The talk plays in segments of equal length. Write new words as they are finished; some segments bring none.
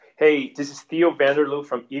Hey, this is Theo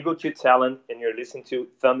from Eagle to Talent, and you're listening to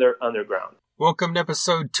Thunder Underground. Welcome to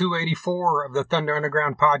episode 284 of the Thunder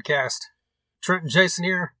Underground podcast. Trent and Jason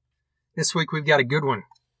here. This week we've got a good one.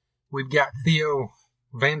 We've got Theo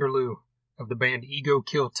Vanderloo of the band Ego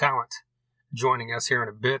Kill Talent joining us here in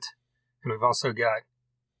a bit. And we've also got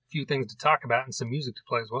a few things to talk about and some music to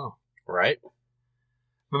play as well. Right.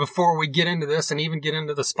 But before we get into this and even get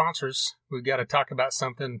into the sponsors, we've got to talk about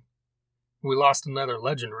something. We lost another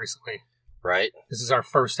legend recently. Right. This is our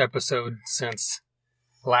first episode since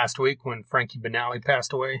last week when Frankie Benali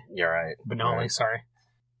passed away. You're right. Benali, right. Sorry.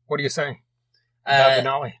 What do you say about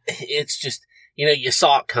Benali? It's just, you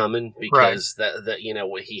saw it coming because that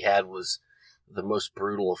what he had was the most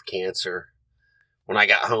brutal of cancer. When I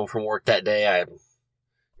got home from work that day, I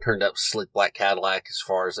turned up Slick Black Cadillac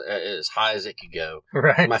as high as it could go.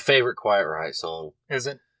 Right. My favorite Quiet Riot song. Is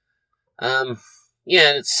it?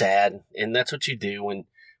 Yeah, it's sad, and that's what you do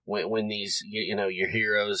when these your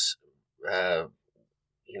heroes, when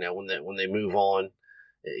they move on,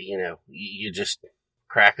 you just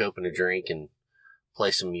crack open a drink and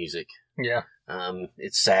play some music. Yeah.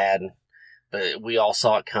 It's sad, but we all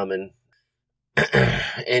saw it coming,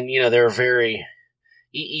 and they were very,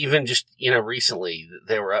 even just recently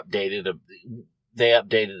they were updated. They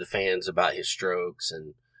updated the fans about his strokes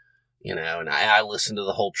and. And I listened to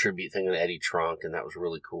the whole tribute thing on Eddie Trunk, and that was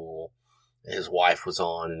really cool. His wife was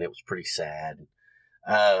on, and it was pretty sad.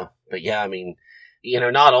 But yeah, I mean,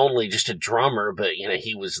 not only just a drummer, but,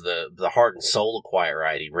 he was the heart and soul of Quiet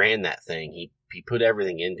Riot. He ran that thing. He put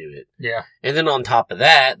everything into it. Yeah. And then on top of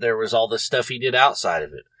that, there was all the stuff he did outside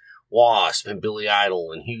of it. Wasp and Billy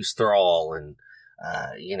Idol and Hughes Thrall. And,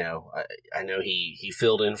 I know he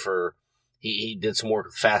filled in for... He did some work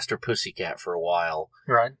with Faster Pussycat for a while.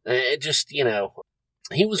 Right. It just,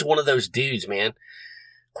 he was one of those dudes, man.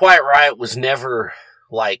 Quiet Riot was never,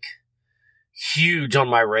 huge on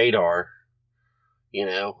my radar.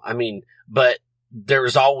 But there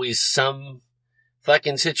was always some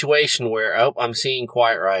fucking situation where, I'm seeing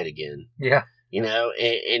Quiet Riot again. Yeah.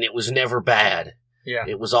 And it was never bad. Yeah.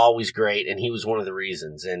 It was always great, and he was one of the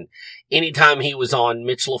reasons. And anytime he was on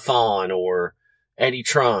Mitch LaFon or Eddie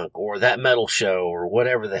Trunk or That Metal Show or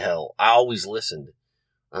whatever the hell, I always listened.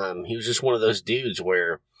 He was just one of those dudes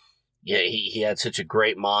where, he had such a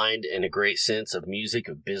great mind and a great sense of music,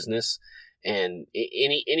 of business. And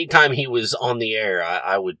anytime he was on the air,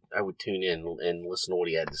 I would tune in and listen to what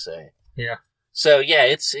he had to say. Yeah. So yeah,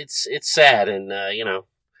 it's sad. And,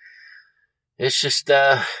 it's just,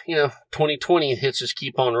 2020 hits just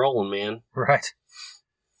keep on rolling, man. Right.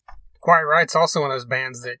 Quiet Riot's also one of those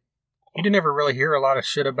bands that you didn't ever really hear a lot of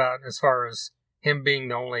shit about as far as him being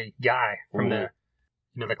the only guy from the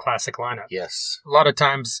classic lineup. Yes. A lot of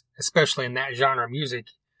times, especially in that genre of music,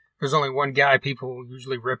 there's only one guy. People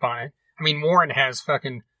usually rip on it. I mean, Warren has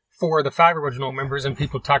fucking 4 of the 5 original members, and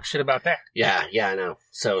people talk shit about that. Yeah, I know.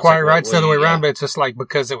 So Quiet Riot's the other way around, but it's just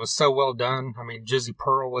because it was so well done. I mean, Jizzy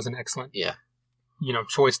Pearl was an excellent,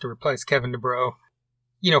 choice to replace Kevin DeBro.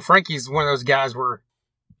 Frankie's one of those guys where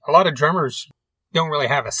a lot of drummers don't really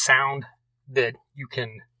have a sound that you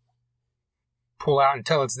can pull out and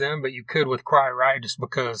tell it's them, but you could with Quiet Riot just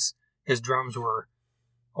because his drums were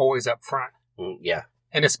always up front. Yeah.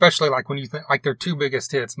 And especially when you think their 2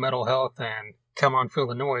 biggest hits, Metal Health and Come On Feel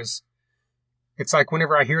the Noise, it's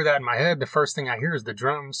whenever I hear that in my head, the first thing I hear is the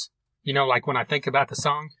drums. When I think about the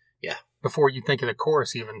song. Yeah. Before you think of the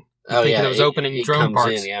chorus even. You think of those opening drum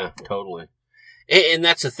parts. Yeah, totally. And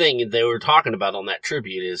that's the thing they were talking about on that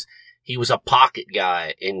tribute is he was a pocket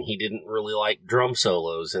guy, and he didn't really like drum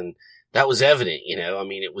solos, and that was evident,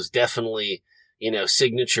 it was definitely,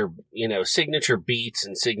 signature beats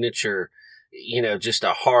and signature, just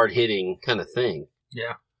a hard-hitting kind of thing.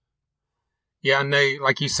 Yeah. Yeah, and they,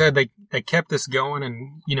 like you said, they kept this going,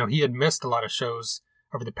 and, he had missed a lot of shows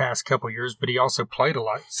over the past couple of years, but he also played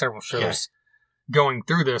several shows going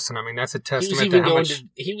through this, and, that's a testament to how much...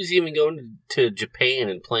 He was even going to Japan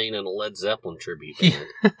and playing in a Led Zeppelin tribute band.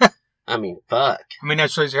 Fuck.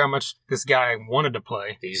 That shows you how much this guy wanted to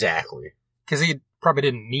play. Exactly. Because he probably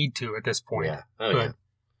didn't need to at this point.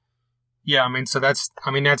 Yeah. So that's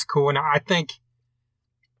cool. And I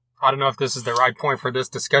don't know if this is the right point for this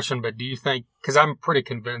discussion, but do you think, because I'm pretty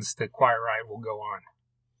convinced that Quiet Riot will go on.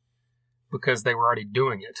 Because they were already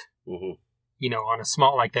doing it. Mm-hmm. On a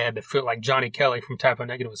small, they had to feel like Johnny Kelly from Typo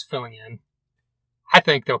Negative was filling in. I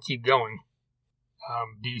think they'll keep going.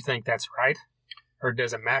 Do you think that's right? Or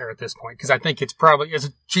does it matter at this point? Because I think it's probably,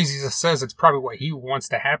 as Jesus says, it's probably what he wants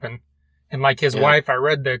to happen. And his wife, I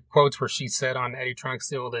read the quotes where she said on Eddie Trunk's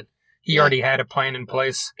deal that he already had a plan in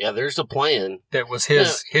place. Yeah, there's a plan. That was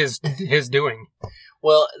his doing.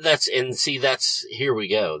 Well, here we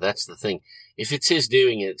go. That's the thing. If it's his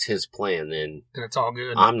doing it, it's his plan, then it's all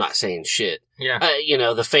good. I'm not saying shit. Yeah.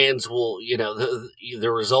 The fans will,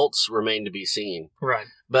 the results remain to be seen. Right.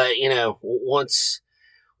 But, once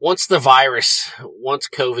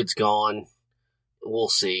COVID's gone, we'll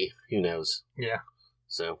see. Who knows? Yeah.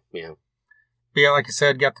 So, yeah. But yeah, like I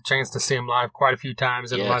said, got the chance to see him live quite a few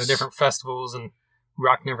times at a lot of different festivals and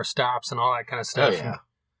Rock Never Stops and all that kind of stuff. Oh, yeah.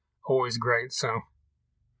 Always great. So,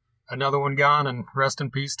 another one gone, and rest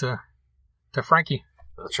in peace to Frankie.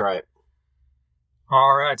 That's right.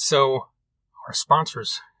 All right, so our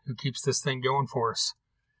sponsors, who keeps this thing going for us.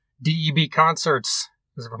 DEB Concerts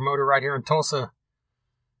is a promoter right here in Tulsa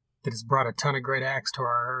that has brought a ton of great acts to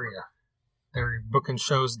our area. They're booking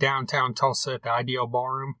shows downtown Tulsa at the Ideal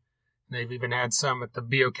Ballroom. They've even had some at the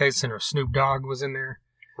BOK Center. Snoop Dogg was in there.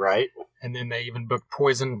 Right. And then they even booked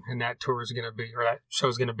Poison, and that show's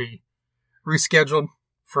going to be rescheduled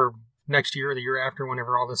for next year or the year after,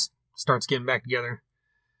 whenever all this starts getting back together.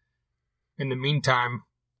 In the meantime,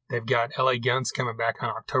 they've got LA Guns coming back on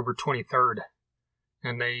October 23rd.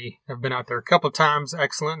 And they have been out there a couple of times.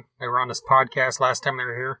 Excellent. They were on this podcast last time they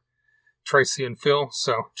were here, Tracy and Phil.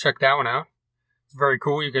 So check that one out. It's very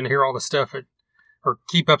cool. You can hear all the stuff or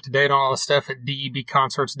keep up to date on all the stuff at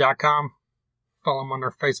debconcerts.com. Follow them on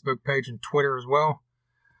their Facebook page and Twitter as well.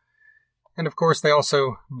 And of course, they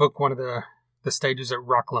also book one of the stages at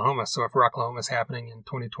Rocklahoma. So if Rocklahoma is happening in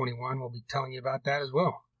 2021, we'll be telling you about that as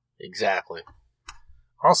well. Exactly.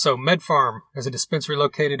 Also, MedFarm is a dispensary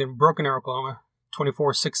located in Broken Arrow, Oklahoma,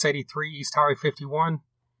 24683 East Highway 51.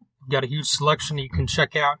 We've got a huge selection that you can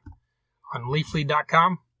check out on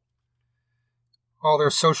leafly.com. All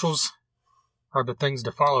their socials are the things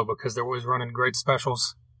to follow because they're always running great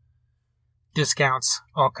specials, discounts,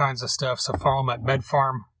 all kinds of stuff. So follow them at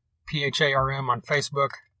MedFarm, PHARM on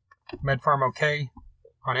Facebook, MedFarm OK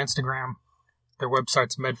on Instagram. Their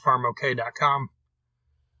website's medfarmok.com.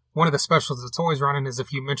 One of the specials that's always running is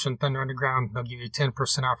if you mention Thunder Underground, they'll give you 10%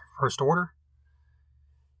 off your first order.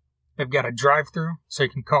 They've got a drive-thru, so you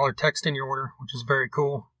can call or text in your order, which is very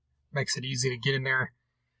cool. Makes it easy to get in there,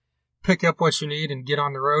 pick up what you need, and get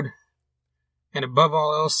on the road. And above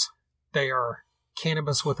all else, they are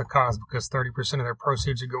cannabis with a cause because 30% of their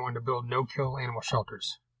proceeds are going to build no-kill animal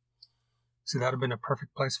shelters. So that would have been a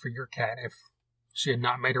perfect place for your cat if she had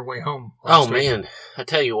not made her way home. Oh, man. I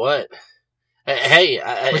tell you what. Hey,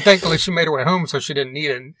 but thankfully she made her way home, so she didn't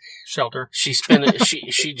need a shelter. She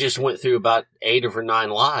just went through about 8 of her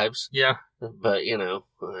 9 lives. Yeah, but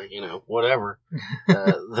whatever.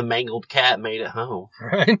 The mangled cat made it home,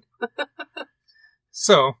 right?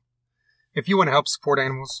 So, if you want to help support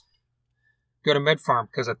animals, go to MedFarm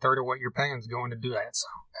because a third of what you're paying is going to do that. So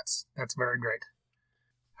that's very great.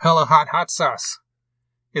 Hella Hot Sauce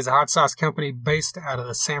is a hot sauce company based out of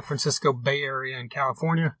the San Francisco Bay Area in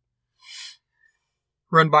California.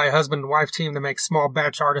 Run by a husband and wife team that makes small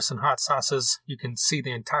batch artisan hot sauces. You can see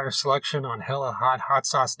the entire selection on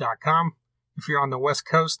hellahotsauce.com. If you're on the West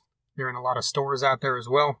Coast, they're in a lot of stores out there as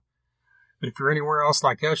well. But if you're anywhere else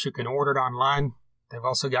like us, you can order it online. They've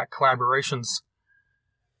also got collaborations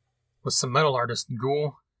with some metal artists.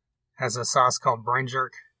 Ghoul has a sauce called Brain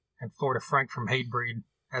Jerk, and Florida Frank from Hatebreed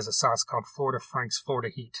has a sauce called Florida Frank's Florida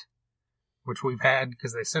Heat, which we've had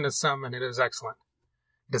because they sent us some, and it is excellent.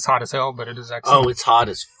 It's hot as hell, but it is excellent. Oh, it's hot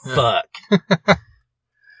as fuck.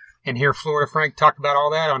 And here, Florida Frank talked about all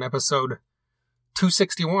that on episode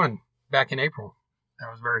 261 back in April. That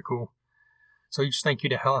was very cool. So huge thank you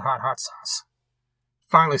to Hella Hot Sauce.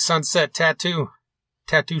 Finally, Sunset Tattoo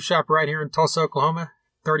shop right here in Tulsa, Oklahoma,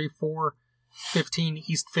 3415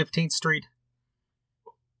 East 15th Street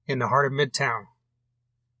in the heart of Midtown.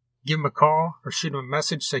 Give them a call or shoot them a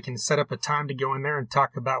message so you can set up a time to go in there and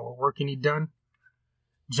talk about what work you need done.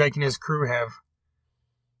 Jake and his crew have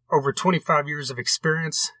over 25 years of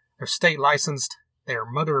experience. They're state licensed, they are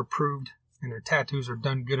mother approved, and their tattoos are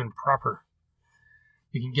done good and proper.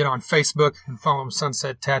 You can get on Facebook and follow them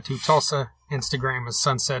Sunset Tattoo Tulsa. Instagram is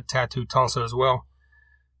Sunset Tattoo Tulsa as well.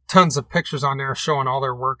 Tons of pictures on there showing all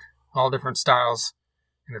their work, all different styles,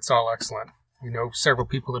 and it's all excellent. We know several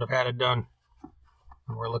people that have had it done,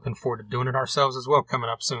 and we're looking forward to doing it ourselves as well coming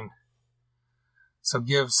up soon. So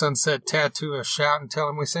give Sunset Tattoo a shout and tell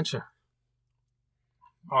them we sent you.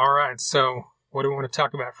 All right, so what do we want to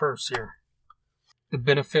talk about first here? The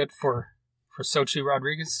benefit for Xochitl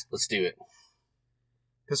Rodriguez? Let's do it.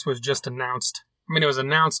 This was just announced. I mean, it was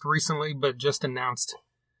announced recently, but just announced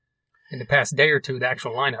in the past day or two, the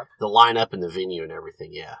actual lineup. The lineup and the venue and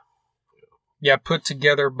everything, yeah. Yeah, put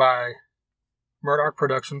together by Murdoch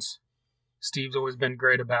Productions. Steve's always been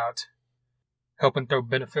great about helping throw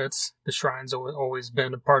benefits. The Shrine's always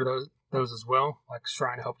been a part of those as well. Like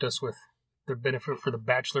Shrine helped us with the benefit for the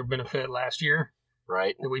Bachelor benefit last year.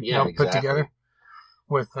 Right. That we helped put together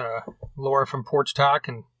with Laura from Porch Talk,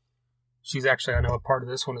 and she's actually, I know, a part of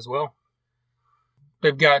this one as well.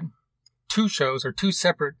 They've got 2 shows or 2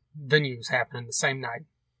 separate venues happening the same night,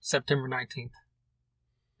 September 19th.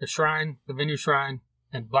 The Shrine, the Venue Shrine,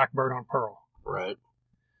 and Blackbird on Pearl. Right.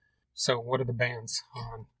 So what are the bands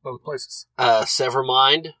on both places?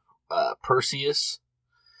 Severmind, Perseus,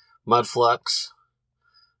 Mudflux,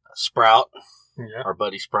 Sprout, our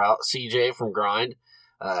buddy Sprout, CJ from Grind,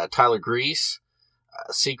 Tyler Grease,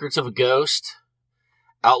 Secrets of a Ghost,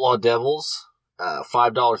 Outlaw Devils,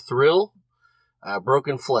 $5 Thrill,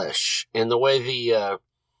 Broken Flesh. And the way the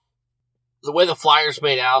flyer's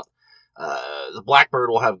made out, the Blackbird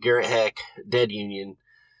will have Garrett Heck, Dead Union,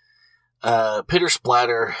 Pitter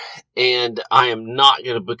Splatter, and I am not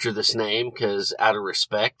going to butcher this name because out of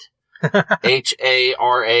respect, Harakkirir.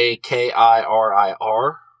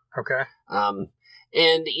 Okay.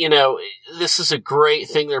 And, you know, this is a great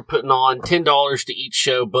thing they're putting on. $10 to each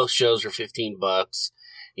show. Both shows are $15.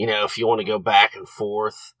 You know, if you want to go back and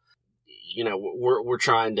forth, you know,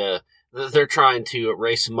 they're trying to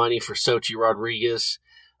raise some money for Xochitl Rodriguez.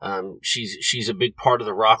 She's a big part of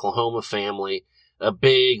the Rocklahoma family, a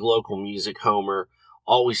big local music homer,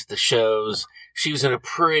 always at the shows. She was in a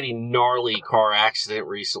pretty gnarly car accident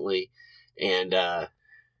recently. And,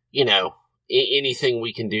 you know, anything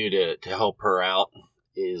we can do to help her out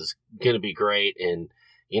is going to be great. And,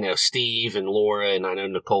 you know, Steve and Laura, and I know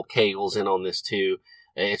Nicole Cagle's in on this too.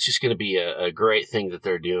 It's just going to be a great thing that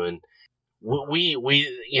they're doing. We,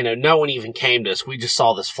 you know, no one even came to us. We just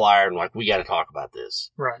saw this flyer and like, we got to talk about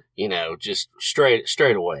this. Right. You know, just straight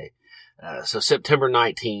away. So September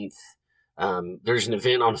 19th, there's an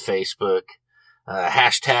event on Facebook,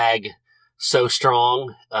 hashtag So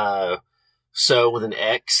Strong, so with an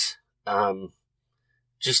X.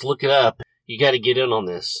 Just look it up. You got to get in on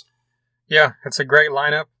this. Yeah, it's a great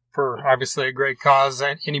lineup for obviously a great cause.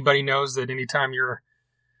 Anybody knows that anytime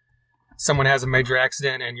someone has a major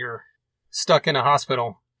accident and you're stuck in a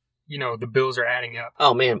hospital, you know, the bills are adding up.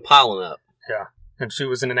 Oh man, piling up. Yeah. And she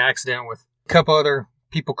was in an accident with a couple other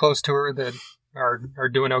people close to her that are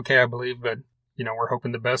doing okay, I believe, but you know, we're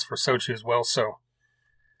hoping the best for Sochi as well. So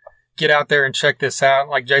get out there and check this out.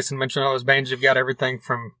 Like Jason mentioned, all those bands, you've got everything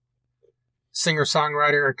from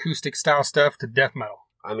singer-songwriter, acoustic style stuff to death metal.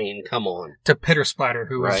 I mean, come on. To Pitter Splatter,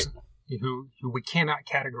 who right. who we cannot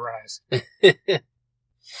categorize.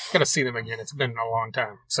 Gotta see them again. It's been a long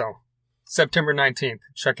time. So September 19th,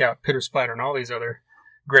 check out Pitter Splatter and all these other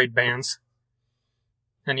great bands.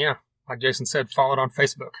 And yeah, like Jason said, follow it on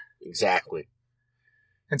Facebook. Exactly.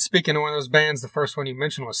 And speaking of one of those bands, the first one you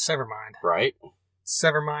mentioned was Severmind. Right.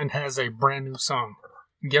 Severmind has a brand new song.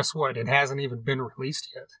 Guess what? It hasn't even been released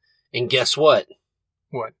yet. And guess what?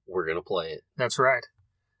 What? We're going to play it. That's right.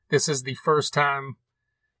 This is the first time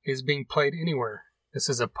it's being played anywhere. This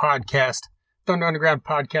is a podcast, Thunder Underground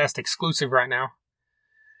podcast exclusive right now.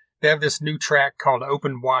 They have this new track called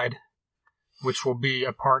Open Wide, which will be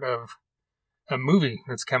a part of a movie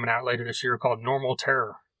that's coming out later this year called Normal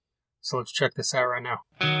Terror. So let's check this out right now.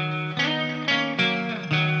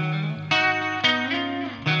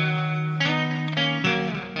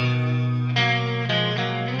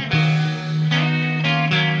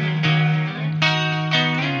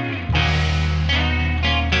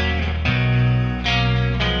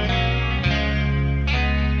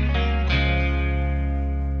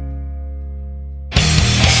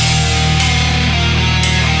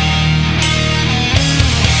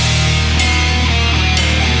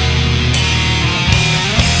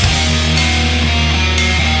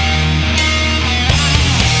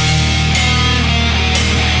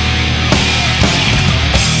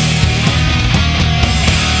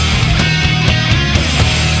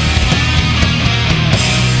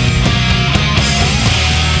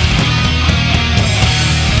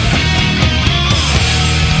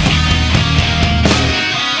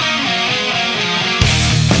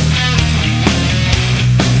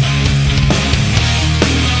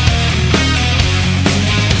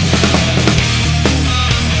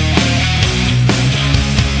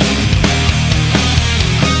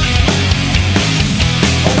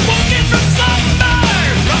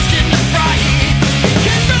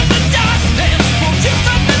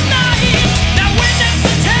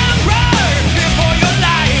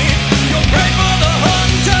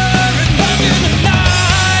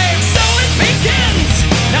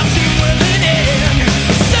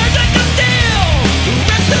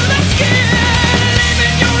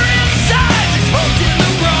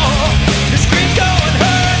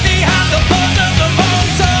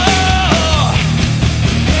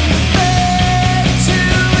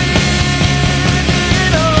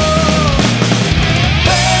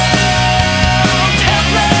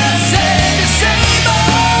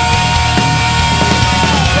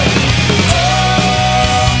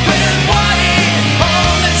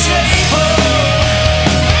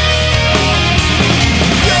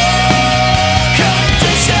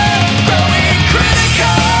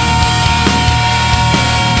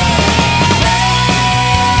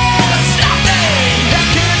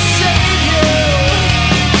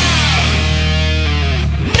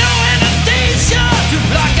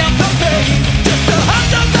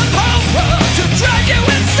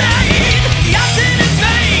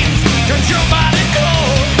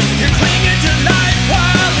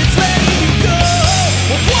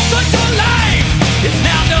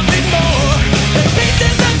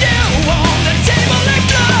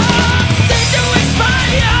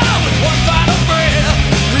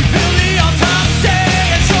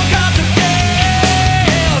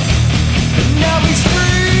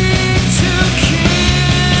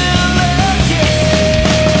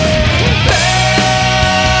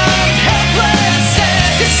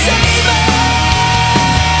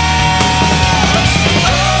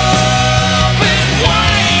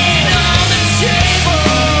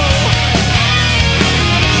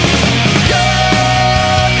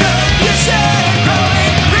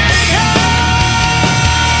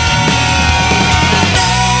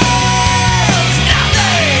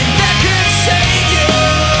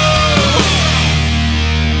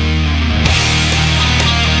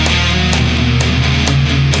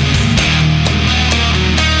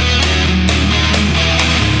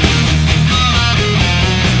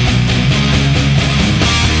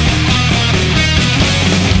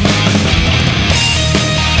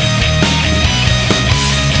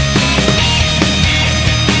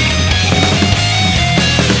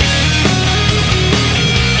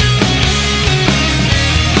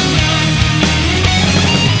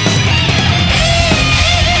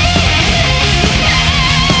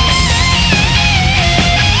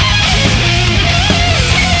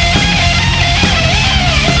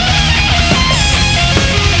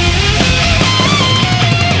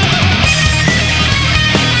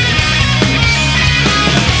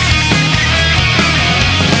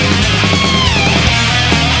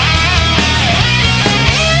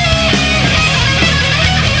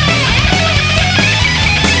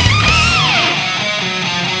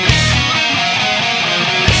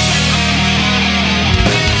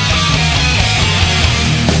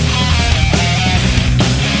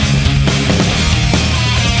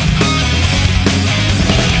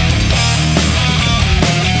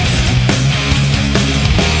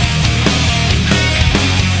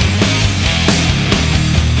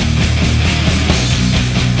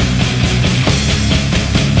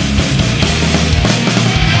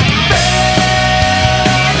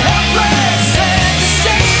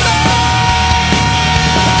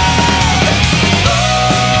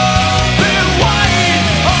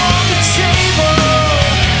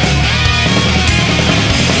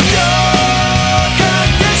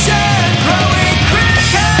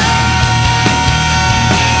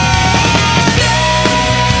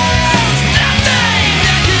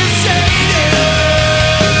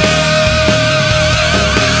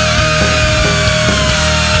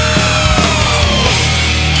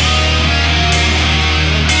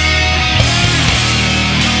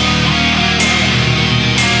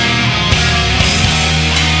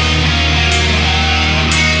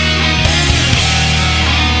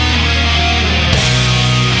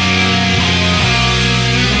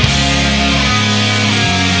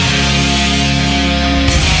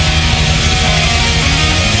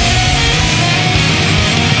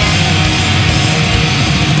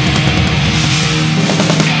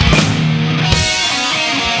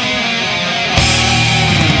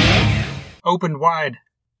 Opened Wide,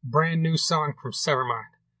 brand new song from Severmind,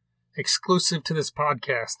 exclusive to this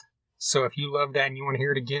podcast. So if you love that and you want to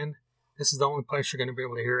hear it again, this is the only place you're going to be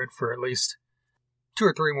able to hear it for at least 2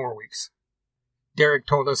 or 3 more weeks. Derek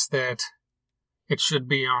told us that it should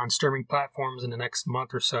be on streaming platforms in the next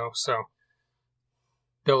month or so, so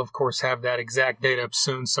they'll of course have that exact date up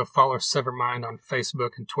soon, so follow Severmind on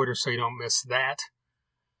Facebook and Twitter so you don't miss that.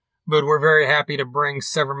 But we're very happy to bring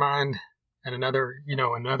Severmind and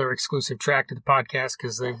another exclusive track to the podcast,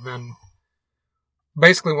 because they've been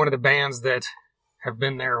basically one of the bands that have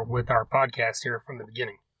been there with our podcast here from the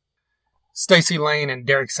beginning. Stacey Lane and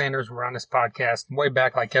Derek Sanders were on this podcast way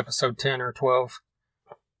back, like episode 10 or 12.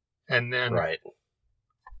 And then, Right.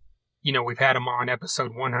 We've had them on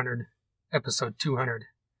episode 100, episode 200.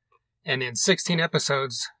 And in 16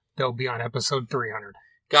 episodes, they'll be on episode 300.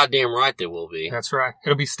 Goddamn right they will be. That's right.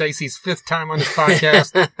 It'll be Stacey's 5th time on this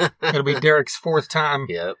podcast. It'll be Derek's 4th time.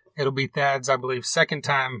 Yep. It'll be Thad's, I believe, 2nd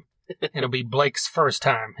time. It'll be Blake's 1st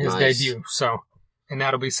time, his Nice. debut. So, and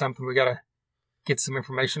that'll be something we got to get some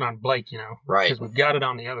information on Blake, Right. Because we've got it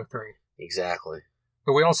on the other 3. Exactly.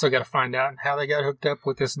 But we also got to find out how they got hooked up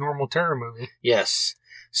with this Normal Terror movie. Yes.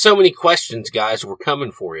 So many questions, guys. We're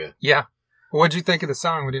coming for you. Yeah. What'd you think of the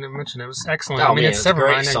song? We didn't mention it. It was excellent. Oh, man, it's it's a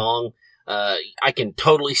great Severmind. song. I can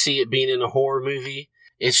totally see it being in a horror movie.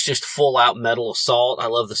 It's just full out metal assault. I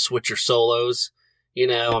love the switcher solos.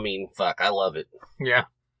 I love it. Yeah.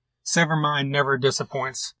 Severmind never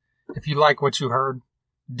disappoints. If you like what you heard,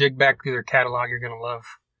 dig back through their catalog. You're going to love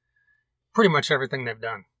pretty much everything they've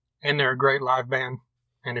done. And they're a great live band.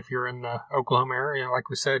 And if you're in the Oklahoma area, like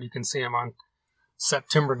we said, you can see them on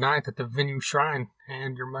September 9th at the Venue Shrine.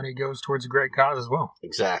 And your money goes towards a great cause as well.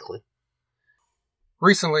 Exactly.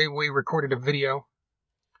 Recently, we recorded a video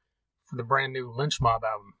for the brand new Lynch Mob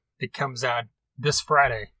album that comes out this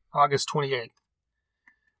Friday, August 28th.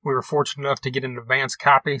 We were fortunate enough to get an advance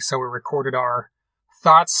copy, so we recorded our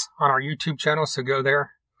thoughts on our YouTube channel, so go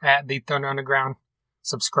there, at The Thunder Underground.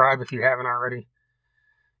 Subscribe if you haven't already,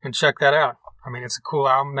 and check that out. I mean, it's a cool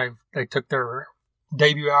album. They took their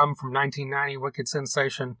debut album from 1990, Wicked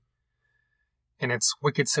Sensation, and it's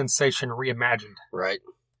Wicked Sensation reimagined. Right.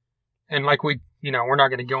 And like we're not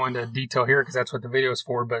going to go into detail here because that's what the video is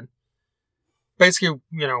for, but basically,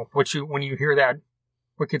 when you hear that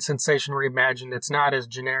Wicked Sensation reimagined, it's not as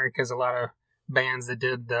generic as a lot of bands that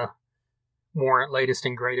did the Warrant Latest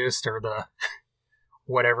and Greatest or the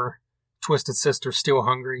whatever, Twisted Sister, Still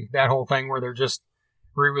Hungry, that whole thing where they're just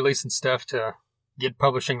re-releasing stuff to get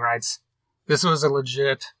publishing rights. This was a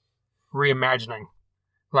legit reimagining.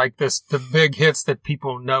 Like the big hits that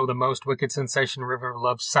people know the most, Wicked Sensation, River of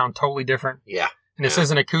Love, sound totally different. Yeah. And this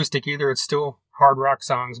isn't acoustic either. It's still hard rock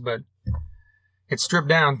songs, but it's stripped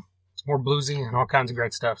down. It's more bluesy and all kinds of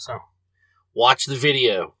great stuff. So Watch the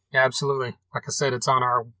video. yeah, absolutely. Like I said, it's on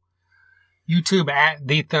our YouTube at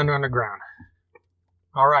The Thunder Underground.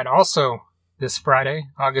 All right. Also, this Friday,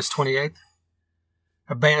 August 28th,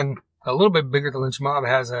 a band a little bit bigger than Lynch Mob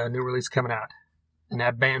has a new release coming out. And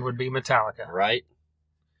that band would be Metallica. Right.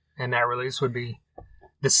 And that release would be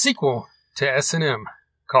the sequel to S&M,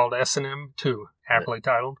 called S&M 2, aptly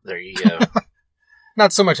titled. There you go.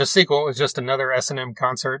 Not so much a sequel, it's just another S&M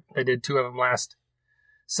concert. They did 2 of them last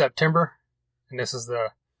September, and this is the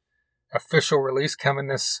official release coming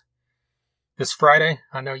this Friday.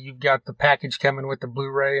 I know you've got the package coming with the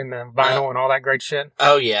Blu-ray and the vinyl and all that great shit.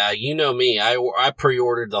 Oh, yeah. You know me. I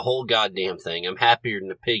pre-ordered the whole goddamn thing. I'm happier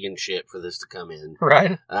than a pig and shit for this to come in.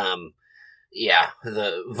 Right? Yeah,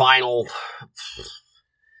 the vinyl,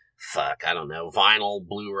 I don't know, vinyl,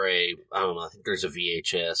 Blu-ray, I don't know, I think there's a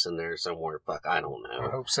VHS in there somewhere, I don't know. I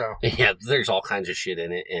hope so. Yeah, there's all kinds of shit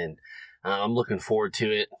in it, and I'm looking forward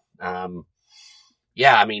to it.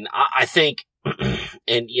 Yeah, I mean, I think, and,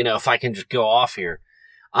 if I can just go off here,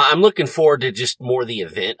 I'm looking forward to just more the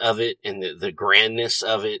event of it and the grandness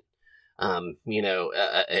of it.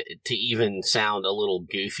 To even sound a little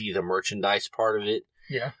goofy, the merchandise part of it.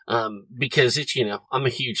 Yeah. Because it's, I'm a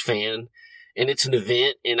huge fan, and it's an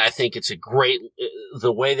event, and I think it's a great,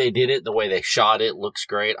 the way they did it, the way they shot it looks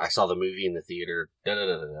great. I saw the movie in the theater.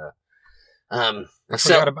 I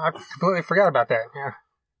completely forgot about that. Yeah.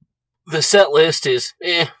 The set list is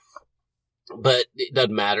but it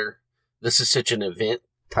doesn't matter. This is such an event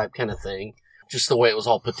type kind of thing. Just the way it was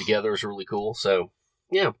all put together is really cool. So,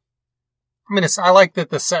 yeah. I mean, I like that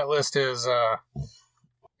the set list is,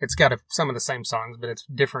 it's got some of the same songs, but it's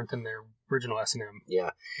different than their original S&M. Yeah.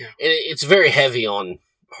 And it's very heavy on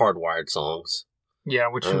Hardwired songs. Yeah,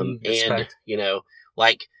 which you expect. And,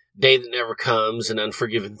 like Day That Never Comes and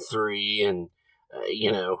Unforgiven 3 and,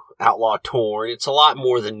 Outlaw Torn. It's a lot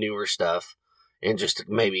more than newer stuff. and just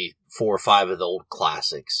maybe 4 or 5 of the old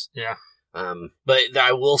classics. Yeah. But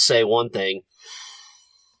I will say one thing.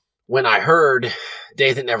 When I heard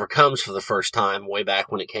Day That Never Comes for the first time, way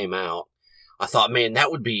back when it came out, I thought, man, this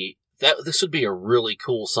would be a really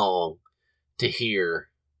cool song to hear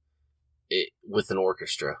it with an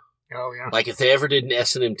orchestra. Oh, yeah. Like, if they ever did an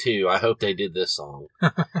S&M 2, I hope they did this song.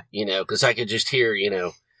 Because I could just hear,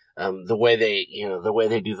 the way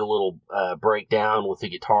they do the little breakdown with the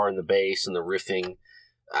guitar and the bass and the riffing,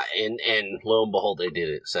 and lo and behold, they did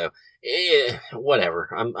it. So, whatever.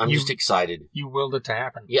 I'm just excited. You willed it to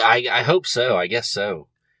happen. Yeah, I hope so. I guess so.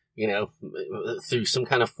 Through some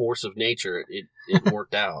kind of force of nature, it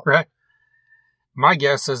worked out. Right. My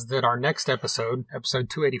guess is that our next episode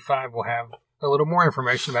 285, will have a little more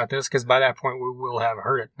information about this, because by that point we will have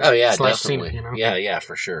heard it. Oh, yeah, definitely. seen it, Yeah,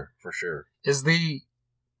 for sure. Is the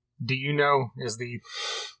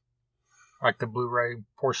Blu-ray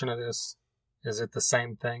portion of this, is it the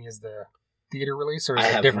same thing as the theater release, or is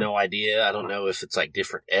it different? No idea. I don't know if it's like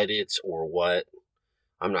different edits or what.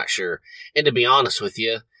 I'm not sure. And to be honest with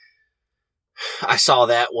you, I saw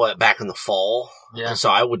that, back in the fall. Yeah.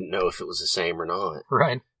 So I wouldn't know if it was the same or not.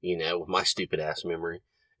 Right. With my stupid ass memory.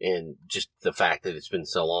 And just the fact that it's been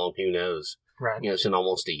so long, who knows? Right. It's been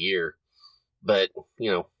almost a year. But,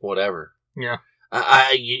 whatever. Yeah.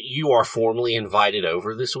 You are formally invited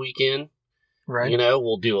over this weekend. Right.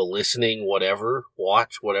 We'll do a listening,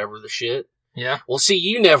 watch whatever the shit. Yeah. Well, see,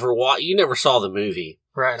 you never saw the movie.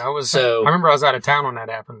 Right. I remember I was out of town when that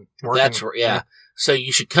happened. That's right. Yeah. So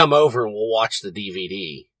you should come over and we'll watch the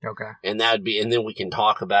DVD. Okay. And and then we can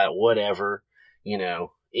talk about it, whatever,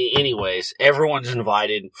 Anyways, everyone's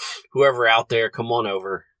invited. Whoever out there, come on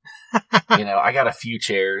over. I got a few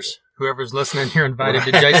chairs. Whoever's listening, you're invited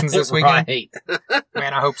to Jason's this weekend. Right.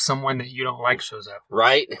 Man, I hope someone that you don't like shows up.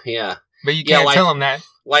 Right? Yeah. But you can't tell them that.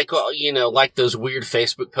 Like those weird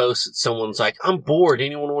Facebook posts that someone's like, I'm bored.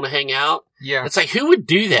 Anyone want to hang out? Yeah. It's like, who would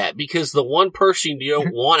do that? Because the one person you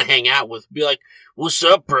don't want to hang out with would be like, what's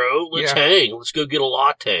up, bro? Let's hang. Let's go get a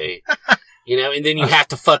latte. And then you have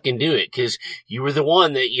to fucking do it because you were the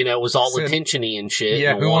one that, was all attention-y and shit.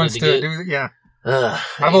 Yeah, who wants to do it? Yeah.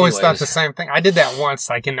 I've always thought the same thing. I did that once,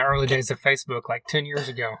 like in the early days of Facebook, like 10 years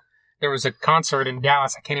ago. There was a concert in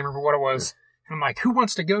Dallas. I can't even remember what it was. And I'm like, who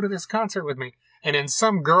wants to go to this concert with me? And then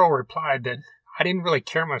some girl replied that I didn't really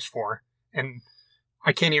care much for. And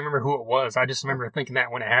I can't even remember who it was. I just remember thinking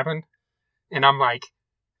that when it happened. And I'm like,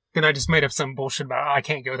 then I just made up some bullshit about, I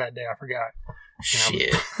can't go that day. I forgot.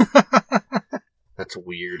 Shit. That's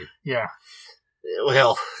weird. Yeah.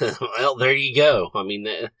 Well, there you go. I mean,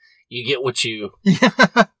 you get what you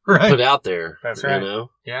right. put out there. That's right.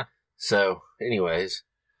 Yeah. So, anyways.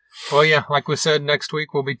 Well, yeah, like we said, next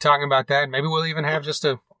week we'll be talking about that. Maybe we'll even have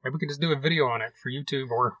maybe we can just do a video on it for YouTube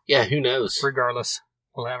or... Yeah, who knows? Regardless,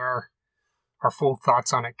 we'll have our full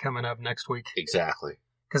thoughts on it coming up next week. Exactly.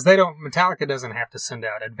 Because Metallica doesn't have to send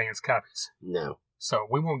out advanced copies. No. So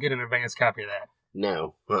we won't get an advanced copy of that.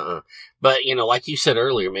 No. But, like you said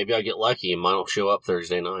earlier, maybe I'll get lucky and mine will show up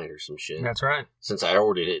Thursday night or some shit. That's right. Since I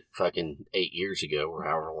ordered it fucking 8 years ago or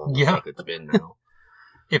however long the fuck it's been now.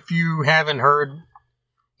 If you haven't heard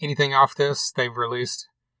anything off this, they've released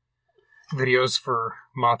videos for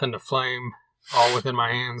Moth into Flame, All Within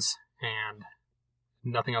My Hands, and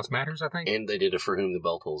Nothing Else Matters, I think. And they did a For Whom the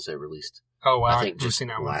Bell Tolls they released. Oh, wow. I think just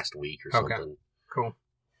last week or something. Okay. Cool.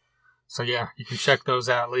 So, yeah, you can check those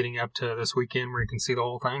out leading up to this weekend where you can see the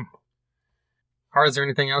whole thing. All right, is there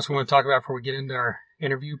anything else we want to talk about before we get into our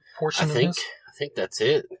interview portion of this? I think that's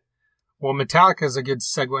it. Well, Metallica is a good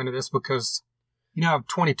segue into this because,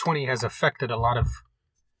 2020 has affected a lot of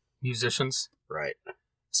musicians. Right.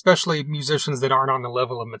 Especially musicians that aren't on the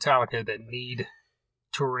level of Metallica that need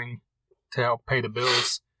touring to help pay the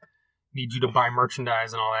bills, need you to buy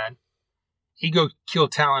merchandise and all that. Ego Kill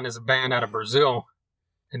Talent is a band out of Brazil,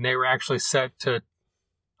 and they were actually set to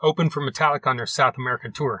open for Metallica on their South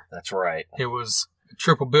American tour. That's right. It was a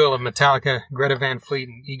triple bill of Metallica, Greta Van Fleet,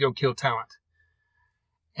 and Ego Kill Talent.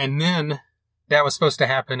 And then that was supposed to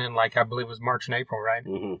happen in, I believe it was March and April, right?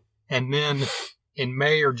 Mm-hmm. And then in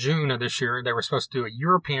May or June of this year, they were supposed to do a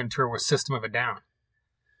European tour with System of a Down.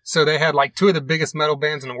 So they had two of the biggest metal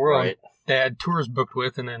bands in the world. Right. They had tours booked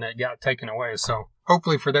with, and then it got taken away. So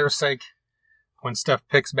hopefully for their sake, when stuff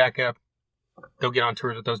picks back up, they'll get on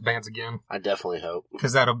tours with those bands again. I definitely hope.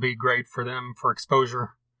 Because that'll be great for them for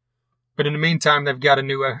exposure. But in the meantime, they've got a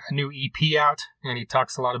new EP out, and he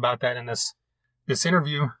talks a lot about that in this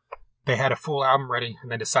interview. They had a full album ready,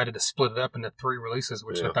 and they decided to split it up into 3 releases,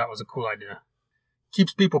 which I thought was a cool idea.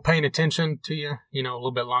 Keeps people paying attention to you, a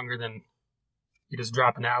little bit longer than you just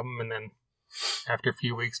drop an album, and then after a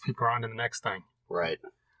few weeks, people are on to the next thing. Right.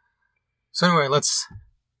 So anyway, let's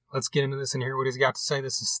get into this and hear what he's got to say.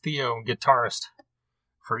 This is Theo, guitarist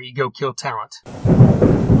for Ego Kill Talent.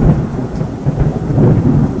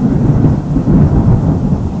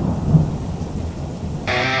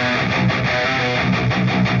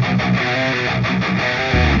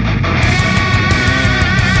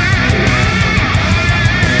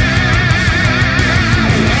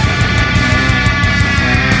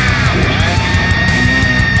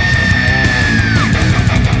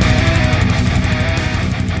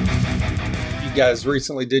 You guys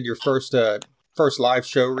recently did your first live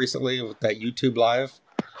show recently with that YouTube live.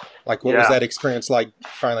 Like, what was that experience like,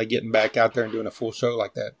 finally getting back out there and doing a full show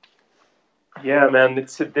like that? Yeah, man,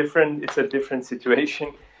 it's a different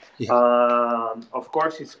situation. Yeah. Of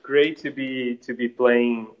course, it's great to be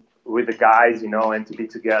playing with the guys, and to be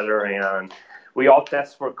together. And we all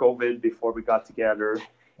test for COVID before we got together.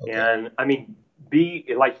 Okay. And I mean,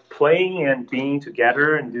 playing and being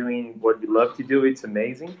together and doing what we love to do, it's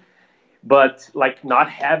amazing. But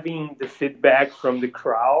not having the feedback from the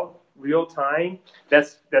crowd real time,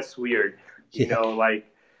 that's weird,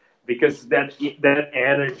 because that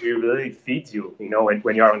energy really feeds you,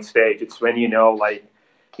 when you're on stage. It's when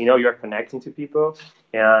you're connecting to people.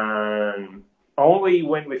 And only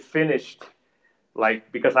when we finished,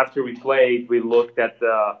 because after we played, we looked at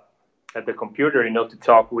the computer, to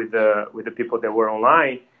talk with the people that were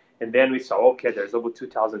online, and then we saw, okay, there's over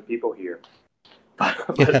 2,000 people here.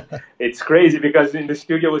 But it's crazy because in the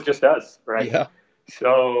studio it was just us, right? Yeah.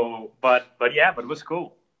 So, but it was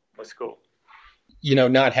cool. It was cool.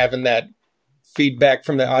 Not having that feedback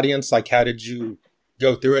from the audience, how did you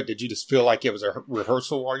go through it? Did you just feel like it was a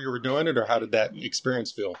rehearsal while you were doing it, or how did that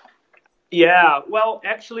experience feel? Yeah, well,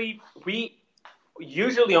 actually, we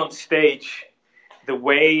usually on stage, the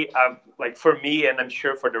way, for me, and I'm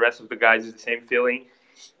sure for the rest of the guys, is the same feeling.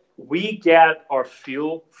 We get our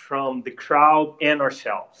feel from the crowd and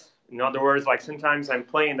ourselves. In other words, sometimes I'm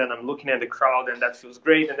playing and I'm looking at the crowd and that feels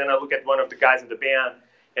great. And then I look at one of the guys in the band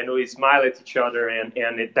and we smile at each other and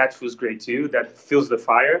that feels great too. That feels the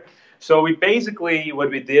fire. So we basically,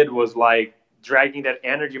 what we did was dragging that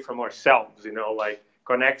energy from ourselves,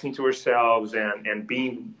 connecting to ourselves and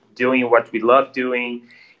doing what we love doing.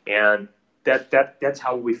 And that's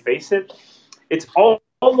how we face it. It's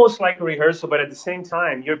almost like a rehearsal, but at the same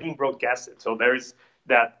time, you're being broadcasted. So there's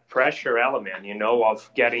that pressure element, of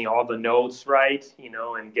getting all the notes right,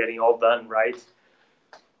 and getting all done right.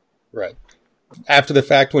 Right. After the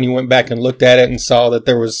fact, when you went back and looked at it and saw that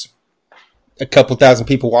there was a couple thousand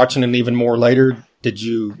people watching and even more later, did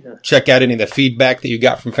you check out any of the feedback that you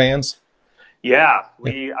got from fans? Yeah.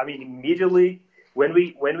 Immediately when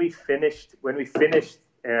we finished,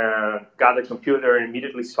 got the computer and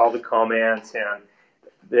immediately saw the comments, and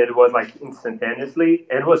it was instantaneously,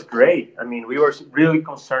 and it was great. We were really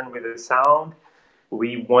concerned with the sound.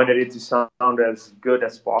 We wanted it to sound as good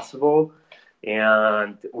as possible,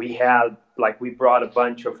 and we had we brought a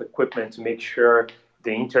bunch of equipment to make sure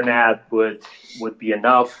the internet would be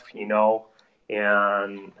enough, and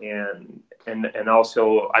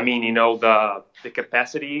also the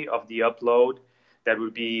capacity of the upload, that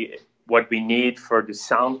would be what we need for the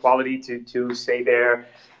sound quality to stay there.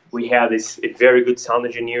 We had a very good sound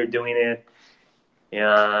engineer doing it.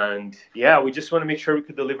 And we just want to make sure we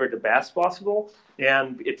could deliver the best possible.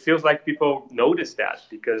 And it feels like people noticed that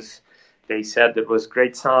because they said there was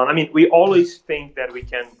great sound. We always think that we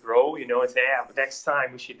can grow, and say, but next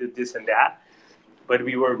time we should do this and that. But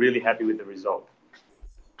we were really happy with the result.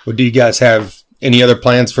 Well, do you guys have any other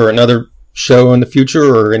plans for another show in the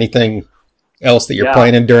future, or anything else that you're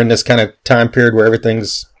planning during this kind of time period where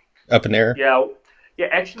everything's up in the air? Yeah,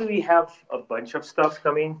 actually, we have a bunch of stuff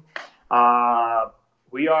coming.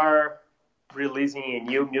 We are releasing a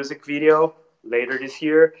new music video later this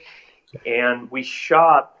year, and we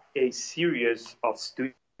shot a series of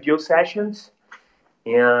studio sessions,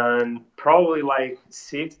 and probably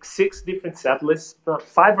six different set lists,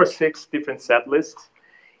 5 or 6 different set lists.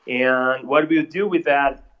 And what we'll do with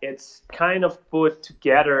that, it's kind of put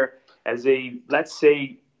together as a, let's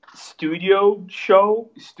say, studio/TV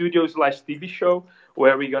show,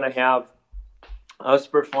 where we're going to have us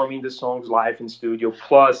performing the songs live in studio,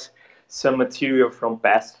 plus some material from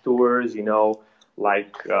past tours,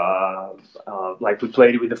 like we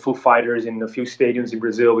played with the Foo Fighters in a few stadiums in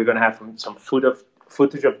Brazil. We're going to have some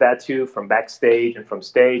footage of that too, from backstage and from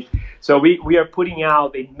stage. So we are putting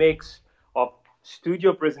out a mix of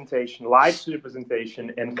studio presentation, live studio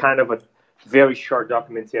presentation, and kind of a very short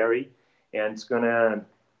documentary. And it's gonna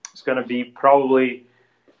be probably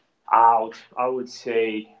out, I would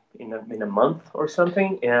say, in a month or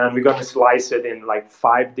something, and we're gonna slice it in like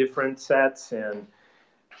 5 different sets, and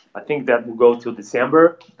I think that will go till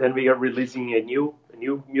December. Then we are releasing a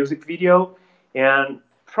new music video, and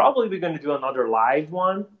probably we're gonna do another live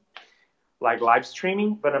one, like live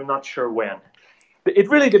streaming, but I'm not sure when. It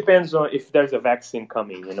really depends on if there's a vaccine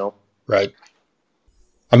coming, you know. Right.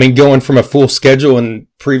 I mean, going from a full schedule in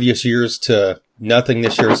previous years to nothing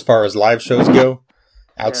this year as far as live shows go,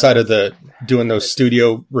 outside of the doing those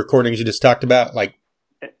studio recordings you just talked about, like,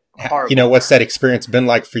 Horrible. you know, what's that experience been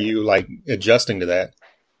like for you, like adjusting to that?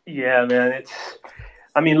 Yeah, man.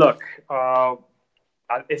 I mean, look,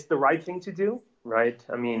 it's the right thing to do, right?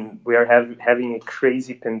 I mean, we are having a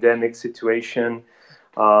crazy pandemic situation.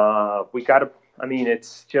 We got to, I mean,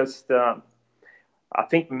 it's just, I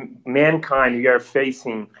think mankind, we are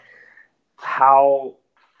facing how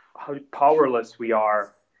powerless we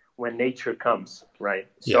are when nature comes, right?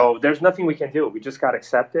 Yeah. So there's nothing we can do. We just got to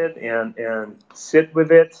accept it and sit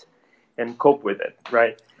with it and cope with it,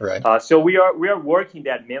 right? Right. So we are working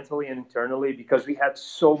that mentally and internally because we had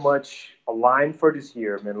so much aligned for this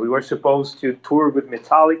year, man. We were supposed to tour with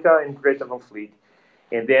Metallica in Greta Van Fleet,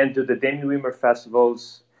 and then do the Demi Wimmer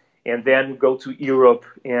festivals, and then go to Europe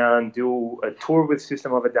and do a tour with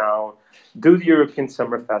System of a Down, do the European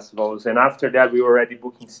Summer Festivals, and after that we were already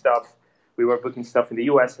booking stuff. We were booking stuff in the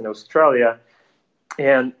U.S. and Australia,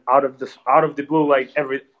 and out of the blue, like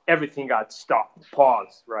everything got stopped,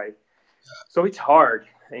 paused, right? So it's hard.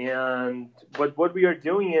 But what we are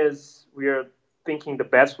doing is we are thinking the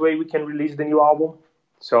best way we can release the new album.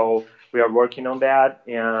 So we are working on that,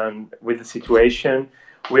 and with the situation,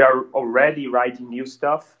 we are already writing new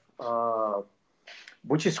stuff,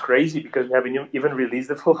 which is crazy because we haven't even released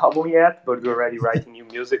the full album yet, but we're already writing new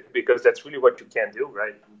music because that's really what you can do,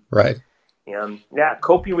 right? Right. And yeah,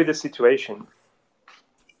 coping with the situation.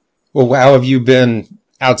 Well, how have you been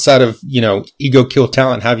outside of, you know, Ego Kill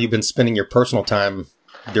Talent? How have you been spending your personal time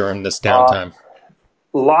during this downtime?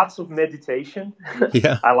 Lots of meditation.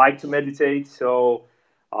 Yeah. I like to meditate, so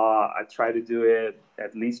I try to do it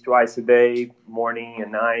at least twice a day, morning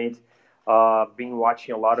and night. Been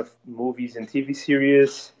watching a lot of movies and TV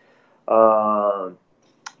series,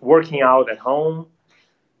 working out at home,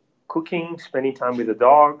 cooking, spending time with the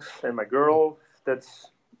dogs and my girl. That's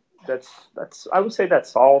I would say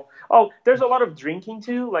that's all. Oh, there's a lot of drinking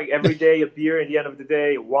too, like every day a beer at the end of the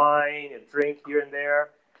day, wine and drink here and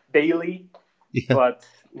there daily, Yeah. but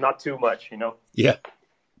not too much, you know. Yeah.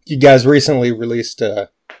 You guys recently released the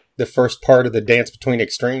first part of the Dance Between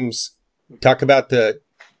Extremes. Talk about the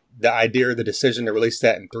idea or the decision to release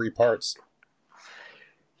that in 3 parts.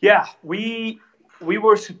 Yeah, we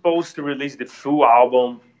were supposed to release the full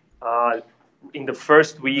album in the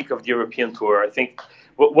first week of the European tour. I think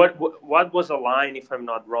what was aligned, if I'm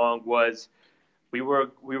not wrong, was we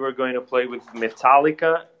were going to play with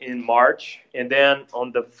Metallica in March, and then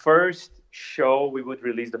on the first show we would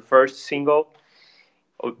release the first single.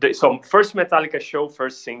 So first Metallica show,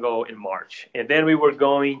 first single in March, and then we were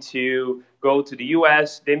going to go to the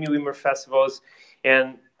U.S. Demi Wimmer festivals,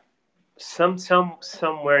 and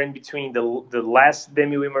somewhere in between the last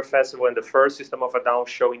Demi Wimmer festival and the first System of a Down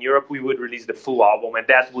show in Europe, we would release the full album, and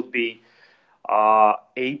that would be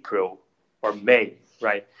April or May,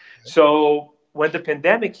 right? So when the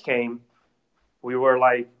pandemic came, we were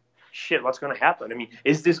like, shit, what's going to happen? I mean,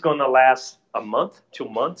 is this going to last a month, 2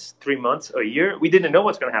 months, 3 months, a year? We didn't know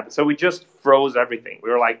what's going to happen. So we just froze everything. We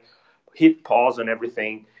were like, hit pause on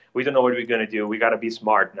everything. We don't know what we're going to do. We got to be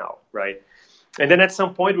smart now, right? And then at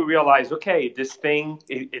some point we realized, okay, this thing,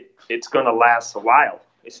 it's going to last a while.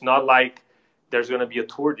 It's not like there's going to be a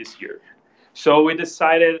tour this year. So we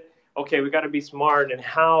decided, okay, we got to be smart. And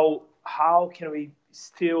how can we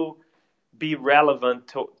still be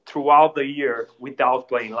relevant throughout the year without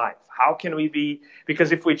playing live? How can we be,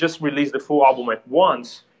 because if we just release the full album at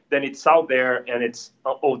once, then it's out there and it's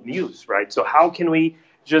old news, right? So how can we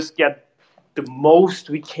just get the most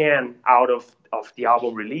we can out of the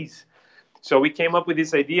album release? So we came up with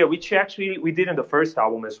this idea, which actually we did in the first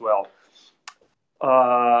album as well.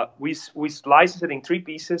 We sliced it in 3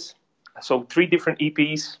 pieces, so 3 different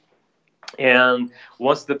EPs. And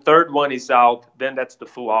once the third one is out, then that's the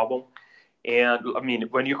full album. And I mean,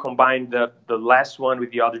 when you combine the last one with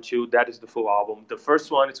the other 2, that is the full album. The first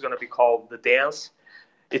one is going to be called The Dance.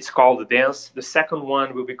 It's called The Dance. The second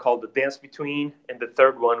one will be called The Dance Between. And the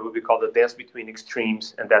third one will be called The Dance Between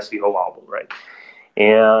Extremes. And that's the whole album, right?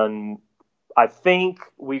 And I think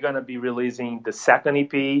we're going to be releasing the second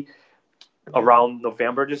EP around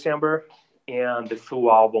November, December, and the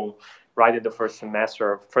full album right in the first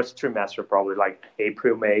trimester, probably like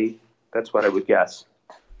April, May. That's what I would guess.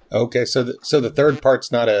 Okay, so the third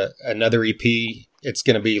part's not another EP. It's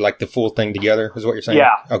going to be like the full thing together, is what you're saying?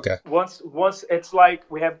 Yeah. Okay. Once it's like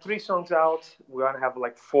we have 3 songs out. We're gonna have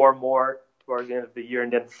like 4 more towards the end of the year,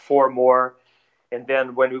 and then 4 more. And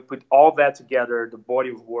then when we put all that together, the body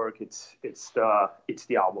of work, it's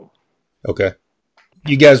the album. Okay.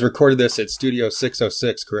 You guys recorded this at Studio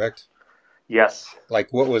 606, correct? Yes.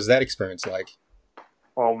 Like, what was that experience like?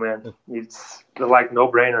 Oh man, it's like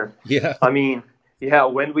no brainer. Yeah. I mean, yeah,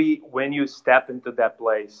 when you step into that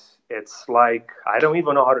place, it's like I don't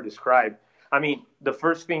even know how to describe. I mean, the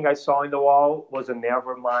first thing I saw in the wall was a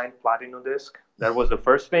Nevermind platinum disc. That was the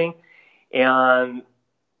first thing, and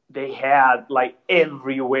they had like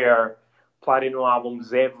everywhere platinum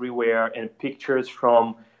albums everywhere and pictures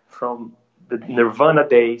from the Nirvana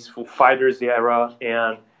days, Foo Fighters era,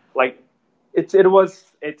 and like it's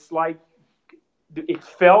like it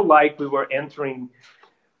felt like we were entering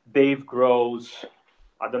Dave Grohl's,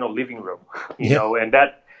 I don't know, living room, you know, and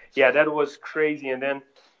that was crazy. And then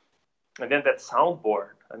that soundboard,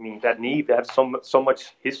 I mean, that Neve, they have so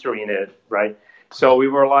much history in it, right? So we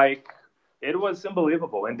were like, it was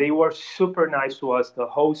unbelievable. And they were super nice to us, the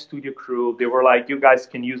whole studio crew. They were like, you guys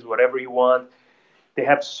can use whatever you want. They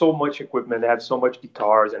have so much equipment. They have so much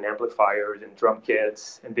guitars and amplifiers and drum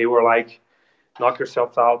kits. And they were like, knock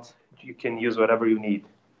yourself out. You can use whatever you need.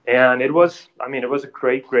 And it was a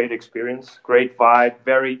great experience, great vibe.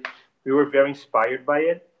 We were very inspired by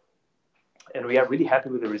it. And we are really happy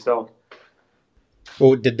with the result.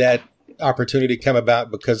 Well, did that opportunity come about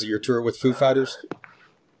because of your tour with Foo Fighters?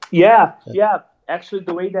 Yeah. Actually,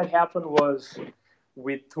 the way that happened was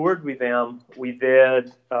we toured with them. We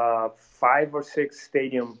did 5 or 6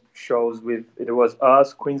 stadium shows it was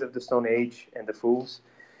us, Queens of the Stone Age, and the Fools.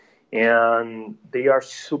 And they are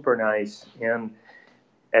super nice. And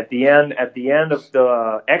at the end of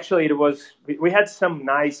we had some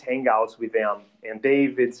nice hangouts with them. And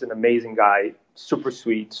Dave, it's an amazing guy, super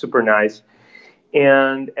sweet, super nice.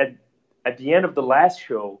 And at the end of the last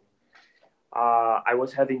show, I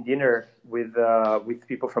was having dinner with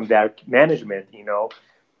people from their management, you know,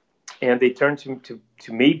 and they turned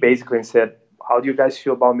to me basically and said, "How do you guys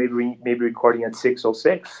feel about maybe recording at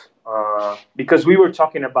 606?" Because we were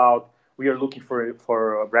talking about we are looking for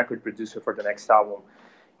a record producer for the next album,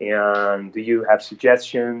 and do you have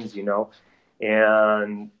suggestions, you know?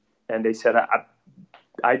 And they said,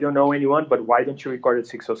 I don't know anyone, but why don't you record at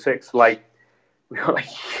 606? Like, we were like,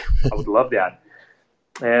 I would love that.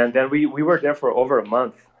 And then we were there for over a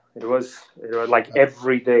month. It was like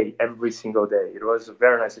every day, every single day. It was a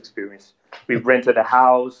very nice experience. We rented a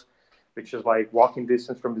house, which is like walking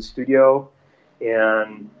distance from the studio.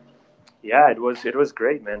 And yeah, it was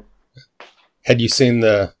great, man. Had you seen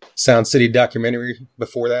the Sound City documentary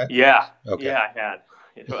before that? Yeah. Okay. Yeah, I had.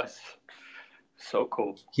 It was so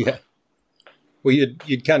cool. Yeah. Well,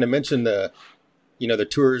 you'd kind of mentioned the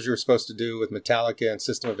tours you were supposed to do with Metallica and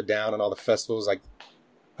System of a Down and all the festivals. Like,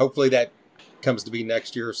 hopefully that comes to be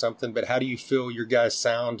next year or something. But how do you feel your guys'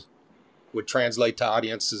 sound would translate to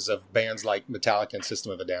audiences of bands like Metallica and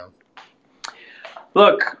System of a Down?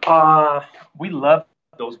 Look, we love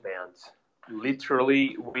those bands.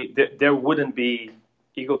 Literally, there wouldn't be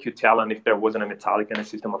Eagle Q Talent if there wasn't a Metallica and a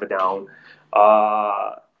System of a Down.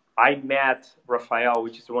 I met Raphael,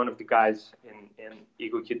 which is one of the guys in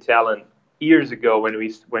Eagle Q Talent, years ago when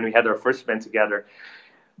we had our first band together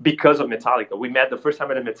because of Metallica. We met the first time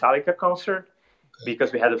at a Metallica concert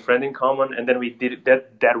because we had a friend in common, and then we did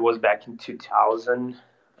that was back in 2000,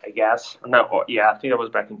 I guess. No, yeah, I think that was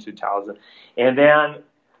back in 2000. And then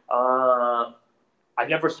I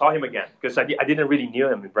never saw him again because I didn't really knew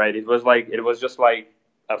him, right? It was just like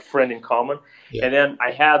a friend in common. Yeah. And then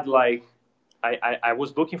I had I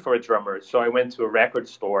was looking for a drummer, so I went to a record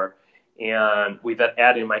store and with that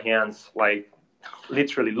ad in my hands, like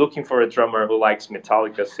literally looking for a drummer who likes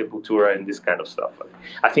Metallica, Sepultura, and this kind of stuff.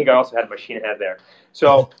 I think I also had Machine Head there.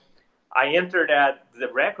 So I entered at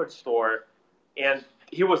the record store and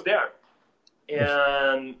he was there.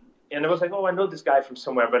 And I was like, oh, I know this guy from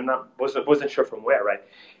somewhere, but wasn't sure from where, right?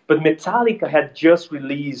 But Metallica had just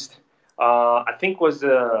released, I think was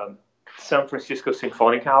the San Francisco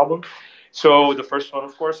Symphonic album. So the first one,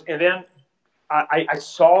 of course. And then I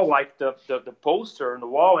saw like the poster on the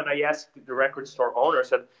wall, and I asked the record store owner, I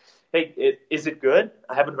said, hey, is it good?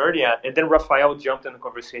 I haven't heard it yet. And then Raphael jumped in the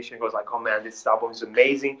conversation and goes like, oh man, this album is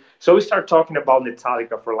amazing. So we started talking about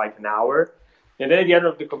Metallica for like an hour. And then at the end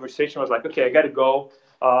of the conversation, I was like, okay, I got to go.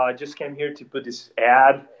 I just came here to put this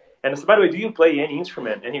ad. And I said, by the way, do you play any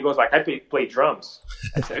instrument? And he goes like, I play drums.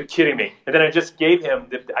 I said, are you kidding me? And then I just gave him,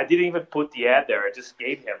 I didn't even put the ad there. I just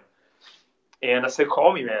gave him And I said,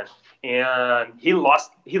 call me, man. And he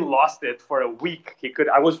lost it for a week.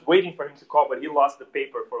 I was waiting for him to call, but he lost the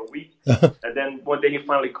paper for a week. And then one day he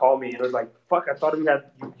finally called me and was like, fuck, I thought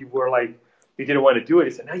you were like, you didn't want to do it.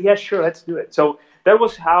 He said, no, yeah, sure, let's do it. So that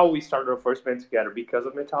was how we started our first band together, because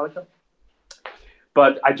of Metallica.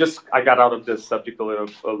 But I got out of this subject a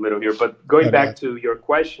little here. But going back to your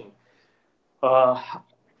question,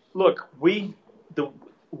 look, when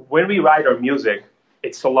we write our music,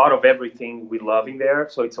 it's a lot of everything we love in there.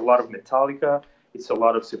 So it's a lot of Metallica, it's a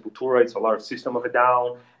lot of Sepultura, it's a lot of System of a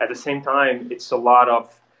Down. At the same time, it's a lot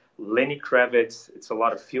of Lenny Kravitz, it's a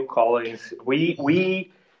lot of Phil Collins.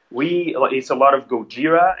 It's a lot of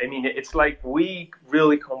Gojira. I mean, it's like we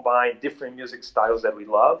really combine different music styles that we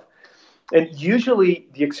love. And usually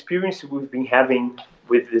the experience we've been having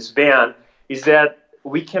with this band is that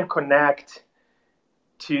we can connect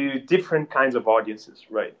to different kinds of audiences,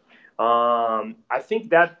 right? I think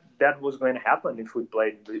that was going to happen if we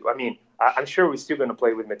played. I mean, I'm sure we're still going to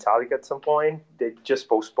play with Metallica at some point. They just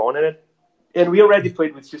postponed it. And we already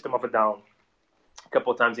played with System of a Down a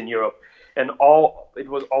couple of times in Europe. And it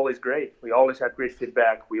was always great. We always had great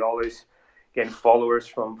feedback. We always gained followers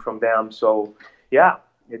from them. So, yeah,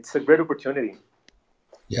 it's a great opportunity.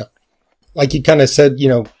 Yeah. Like you kind of said,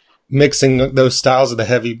 mixing those styles of the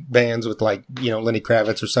heavy bands with like, Lenny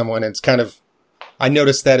Kravitz or someone, it's kind of, I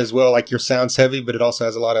noticed that as well. Like your sound's heavy, but it also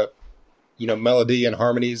has a lot of, melody and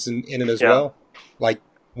harmonies in it as well. Like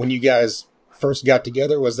when you guys first got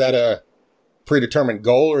together, was that a predetermined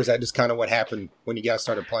goal, or is that just kind of what happened when you guys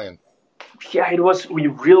started playing? Yeah, it was. We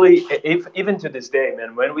really, even to this day,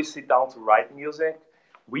 man, when we sit down to write music,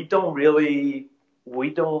 we don't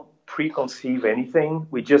preconceive anything.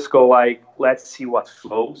 We just go like, let's see what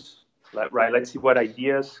flows, right? Let's see what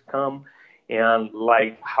ideas come and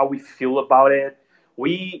like how we feel about it.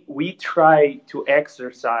 We try to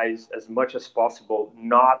exercise as much as possible,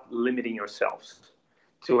 not limiting yourselves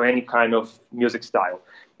to any kind of music style.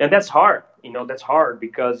 And that's hard. That's hard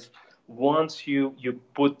because once you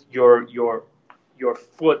put your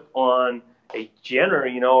foot on a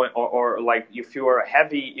genre, or like if you are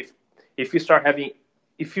if you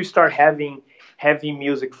start having heavy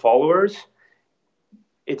music followers,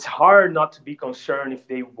 it's hard not to be concerned if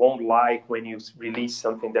they won't like when you release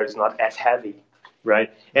something that is not as heavy,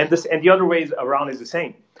 right? And the other way around is the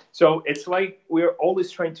same. So it's like we're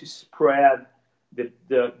always trying to spread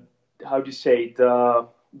the how do you say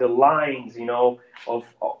the lines, of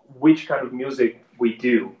which kind of music we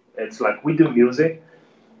do. It's like we do music,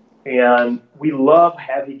 and we love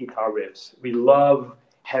heavy guitar riffs. We love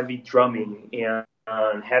heavy drumming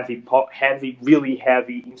and heavy pop, really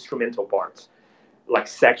heavy instrumental parts, like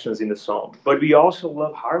sections in the song. But we also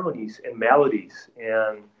love harmonies and melodies,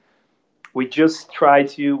 and we just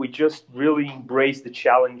really embrace the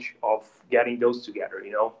challenge of getting those together,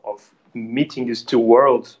 of meeting these two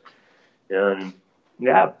worlds. And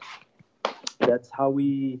yeah, that's how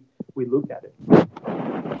we look at it.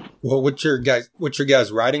 Well, what's your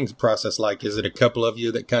guys' writing process like? Is it a couple of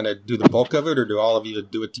you that kind of do the bulk of it, or do all of you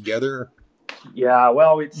do it together? Yeah,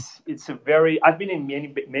 well, it's a very. I've been in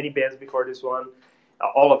many bands before this one.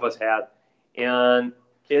 All of us had, and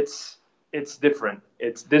it's different.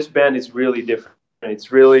 This band is really different.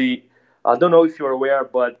 It's really. I don't know if you're aware,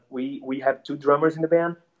 but we have two drummers in the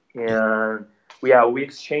band, and we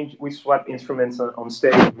swap instruments on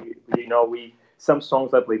stage. Some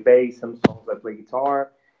songs I play bass, some songs I play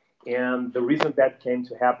guitar. And the reason that came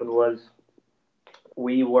to happen was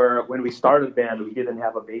when we started the band, we didn't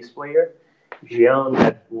have a bass player.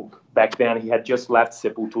 Jean back then he had just left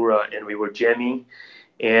Sepultura, and we were jamming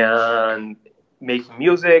and making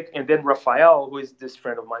music. And then Rafael, who is this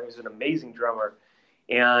friend of mine, who's an amazing drummer,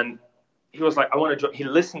 and he was like, I want to join. He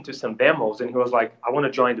listened to some demos, and he was like, I want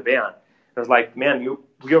to join the band. I was like, man,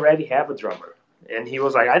 we already have a drummer. And he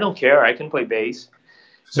was like, I don't care, I can play bass.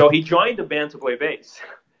 So he joined the band to play bass.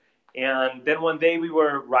 And then one day we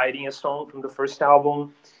were writing a song from the first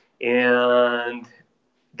album, and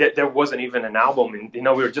there wasn't even an album. And,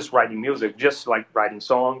 we were just writing music, just like writing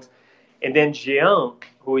songs. And then Jean,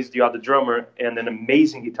 who is the other drummer and an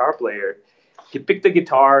amazing guitar player, he picked the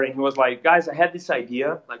guitar and he was like, guys, I had this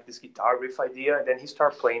idea, like this guitar riff idea. And then he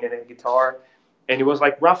started playing it in guitar. And he was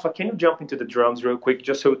like, Rafa, can you jump into the drums real quick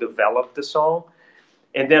just so we develop the song?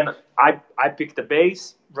 And then I picked the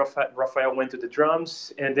bass, Rafael went to the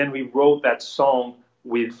drums, and then we wrote that song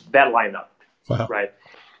with that lineup, wow. Right?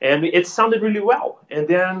 And it sounded really well. And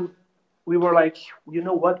then we were like, you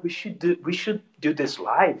know what, we should do this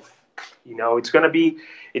live.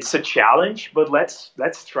 It's a challenge, but let's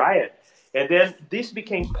try it. And then this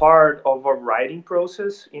became part of our writing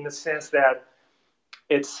process in the sense that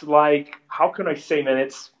it's like, how can I say, man?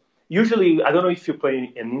 It's usually, I don't know if you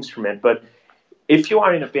play an instrument, but if you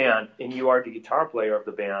are in a band and you are the guitar player of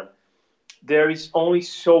the band, there is only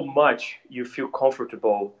so much you feel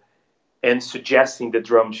comfortable and suggesting the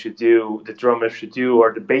drummer should do,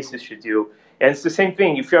 or the bassist should do. And it's the same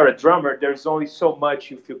thing. If you're a drummer, there's only so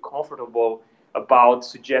much you feel comfortable about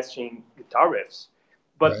suggesting guitar riffs.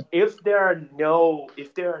 But Right. if there are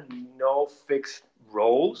no fixed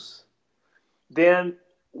roles, then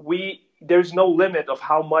there's no limit of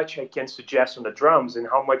how much I can suggest on the drums and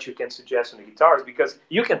how much you can suggest on the guitars, because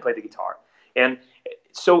you can play the guitar. And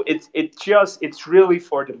so it's really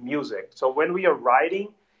for the music. So when we are writing,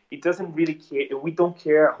 it doesn't really care. We don't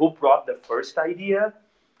care who brought the first idea.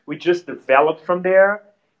 We just develop from there.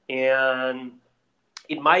 And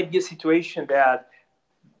it might be a situation that,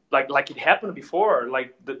 like it happened before, like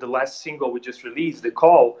the last single we just released, The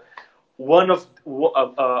Call. One of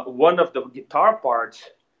the guitar parts,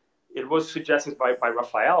 it was suggested by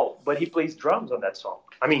Raphael, but he plays drums on that song.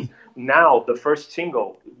 I mean, now the first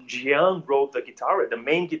single, Gian wrote the guitar riff. The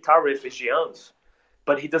main guitar riff is Gian's,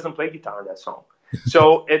 but he doesn't play guitar on that song.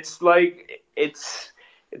 So it's like, it's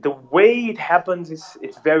the way it happens is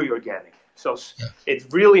it's very organic. So it's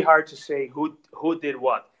really hard to say who did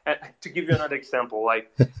what. And to give you another example,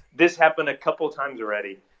 like this happened a couple times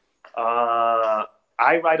already.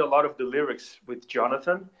 I write a lot of the lyrics with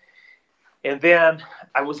Jonathan. And then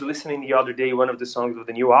I was listening the other day, one of the songs of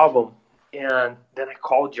the new album. And then I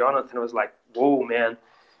called Jonathan. I was like, whoa, man,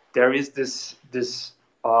 there is the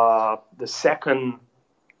second,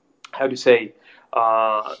 how do you say,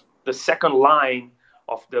 the second line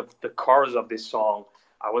of the chorus of this song.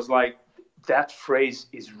 I was like, that phrase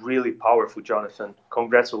is really powerful, Jonathan.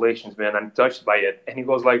 Congratulations, man. I'm touched by it. And he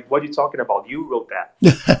goes like, what are you talking about? You wrote that.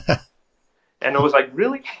 And I was like,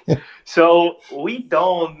 really? So we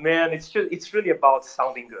don't, man. It's really about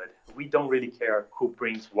sounding good. We don't really care who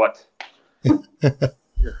brings what.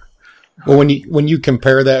 Well, when you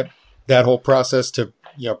compare that whole process to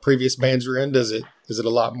previous bands you're in, is it a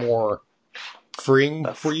lot more freeing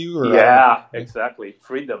for you? Or yeah, exactly,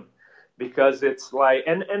 freedom, because it's like,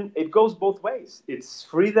 and it goes both ways. It's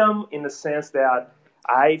freedom in the sense that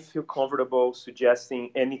I feel comfortable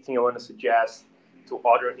suggesting anything I want to suggest to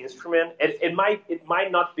other instrument. It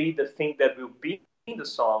might not be the thing that will be in the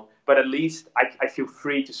song, but at least I feel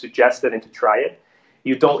free to suggest it and to try it.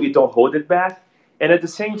 You don't hold it back. And at the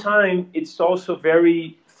same time, it's also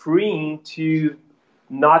very freeing to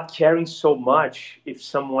not caring so much if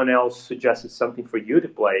someone else suggested something for you to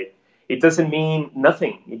play. It doesn't mean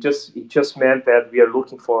nothing. It just meant that we are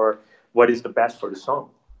looking for what is the best for the song,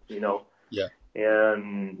 Yeah.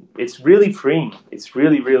 And it's really freeing. It's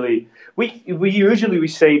really, really. We usually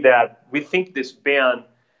say that we think this band,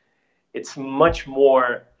 it's much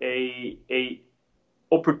more a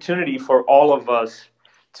opportunity for all of us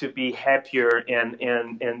to be happier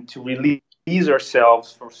and to release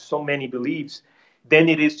ourselves from so many beliefs than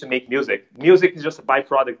it is to make music. Music is just a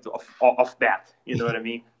byproduct of that. You know what I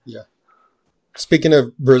mean? Yeah. Speaking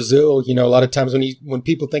of Brazil, a lot of times when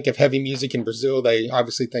people think of heavy music in Brazil, they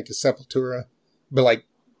obviously think of Sepultura. But like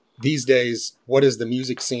these days, what is the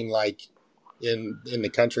music scene like in the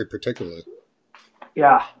country particularly?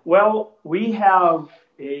 Yeah, well, we have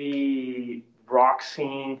a rock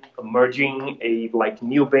scene emerging, a like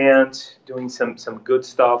new band doing some good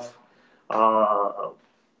stuff.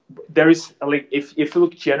 There is like if you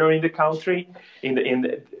look generally in the country, in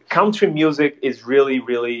the country music is really,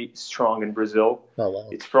 really strong in Brazil. Oh, wow.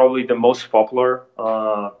 It's probably the most popular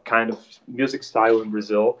kind of music style in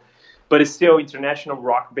Brazil. But it's still international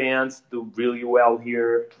rock bands do really well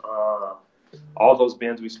here. All those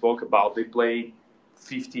bands we spoke about, they play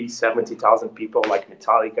 50, 70,000 people like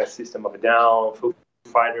Metallica, System of a Down, Foo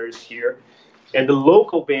Fighters here. And the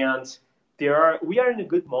local bands, we are in a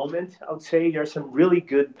good moment, I would say. There are some really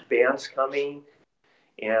good bands coming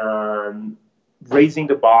and raising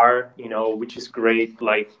the bar, which is great,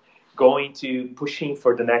 like pushing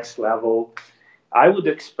for the next level. I would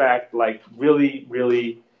expect like really,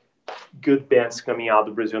 really good bands coming out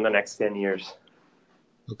of Brazil in the next 10 years.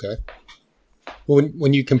 Okay. Well,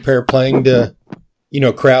 when you compare playing to,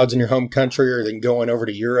 crowds in your home country or then going over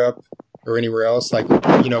to Europe or anywhere else, like,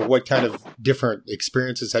 what kind of different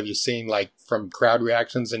experiences have you seen, like from crowd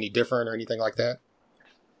reactions, any different or anything like that?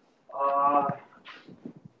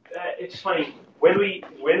 It's funny. When we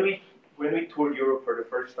toured Europe for the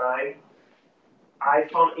first time, I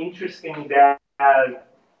found interesting that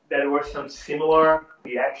there was some similar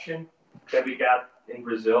reaction that we got in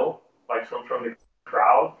Brazil, like from the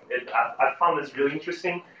crowd. I found this really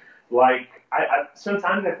interesting. Like, I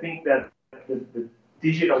sometimes I think that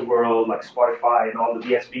digital world like Spotify and all the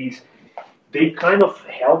DSPs, they kind of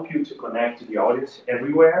help you to connect to the audience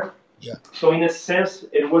everywhere. Yeah. So in a sense,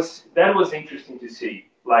 that was interesting to see,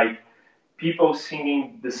 like people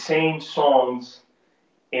singing the same songs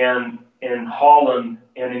in Holland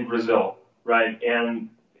and in Brazil, right? And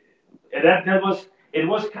that was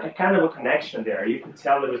kind of a connection there. You could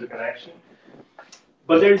tell there was a connection.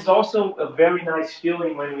 But there's also a very nice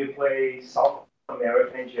feeling when we play South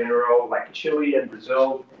America in general, like Chile and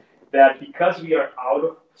Brazil, that because we are out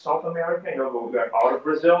of South America, we are out of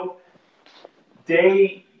Brazil,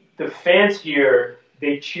 the fans here,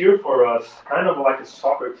 they cheer for us kind of like a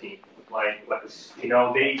soccer team.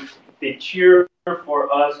 They cheer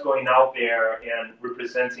for us going out there and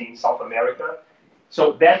representing South America.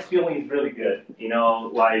 So that feeling is really good,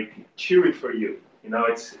 like cheering for you.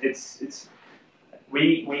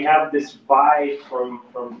 We have this vibe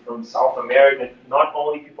from South America. Not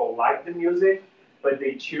only people like the music, but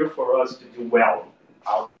they cheer for us to do well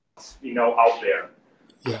out there.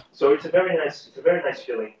 Yeah. So it's a very nice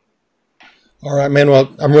feeling. All right, man.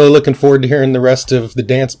 Well, I'm really looking forward to hearing the rest of the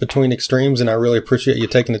Dance Between Extremes, and I really appreciate you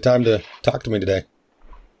taking the time to talk to me today.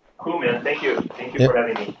 Cool, man. Thank you. Thank you for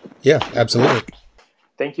having me. Yeah, absolutely.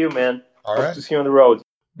 Thank you, man. All Hope right. to see you on the road.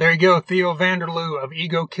 There you go, Theo Vanderloo of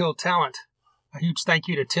Ego Kill Talent. A huge thank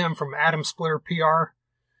you to Tim from Atom Splitter PR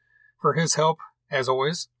for his help, as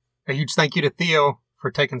always. A huge thank you to Theo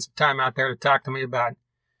for taking some time out there to talk to me about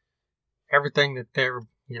everything that their,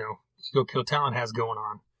 Ego Kill Talent has going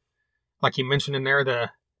on. Like you mentioned in there,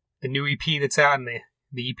 the new EP that's out and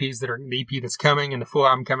the EP that's coming and the full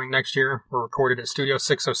album coming next year were recorded at Studio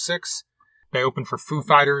 606. They opened for Foo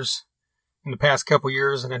Fighters in the past couple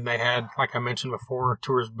years, and then they had, like I mentioned before,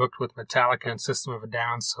 tours booked with Metallica and System of a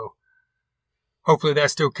Down. So hopefully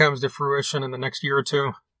that still comes to fruition in the next year or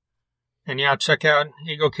two. And yeah, check out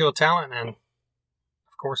Ego Kill Talent, and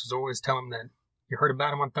of course, as always, tell them that you heard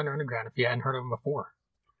about them on Thunder Underground if you hadn't heard of them before.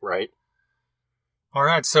 Right. All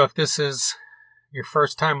right, so if this is your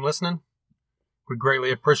first time listening, we greatly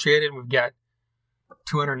appreciate it. We've got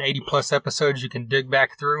 280 plus episodes you can dig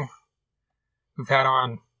back through. We've had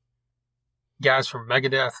on guys from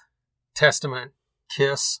Megadeth, Testament,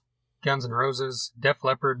 Kiss, Guns N' Roses, Def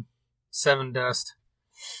Leppard, Seven Dust,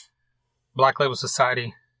 Black Label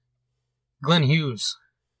Society, Glenn Hughes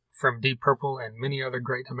from Deep Purple, and many other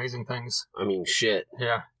great, amazing things. I mean, shit.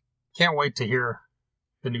 Yeah. Can't wait to hear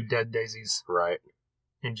the new Dead Daisies. Right.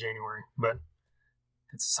 In January, but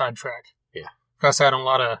it's a sidetrack. Yeah. I've also had a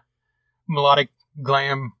lot of melodic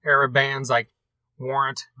glam era bands like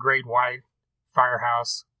Warrant, Great White,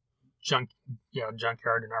 Firehouse, Junkyard.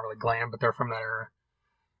 They're not really glam, but they're from that era.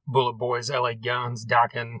 Bullet Boys, LA Guns,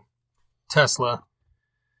 Dokken, Tesla.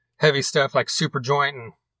 Heavy stuff like Superjoint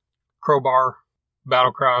and Crowbar,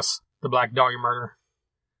 Battlecross, The Black Dahlia Murder,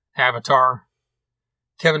 Avatar,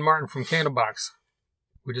 Kevin Martin from Candlebox.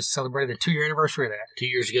 We just celebrated the 2-year anniversary of that. 2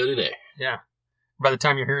 years ago today. Yeah. By the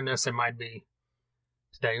time you're hearing this, it might be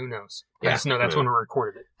today. Who knows? Yeah, I just know that's when we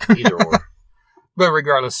recorded it. Either or. But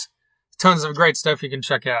regardless, tons of great stuff you can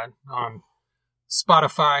check out on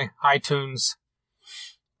Spotify, iTunes,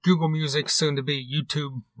 Google Music, soon to be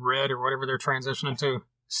YouTube Red or whatever they're transitioning to,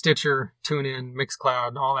 Stitcher, TuneIn,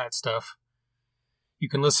 Mixcloud, all that stuff. You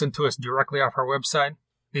can listen to us directly off our website,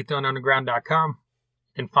 thethunderground.com.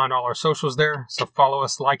 You can find all our socials there, so follow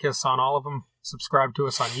us, like us on all of them, subscribe to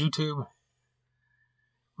us on YouTube.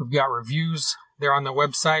 We've got reviews there on the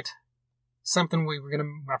website. Something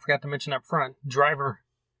I forgot to mention up front, Driver,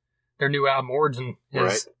 their new album Origin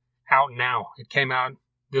is out now. It came out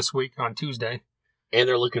this week on Tuesday. And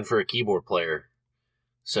they're looking for a keyboard player.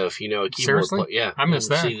 So if you know a keyboard player, yeah. I missed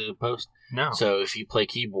that. See the post? No. So if you play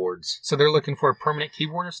keyboards. So they're looking for a permanent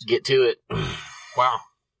keyboardist? Get to it. Wow.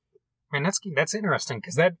 Man, that's interesting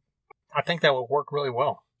because I think that would work really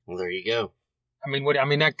well. Well, there you go. I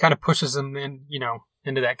mean, that kind of pushes them in,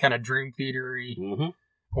 into that kind of Dream Theater-y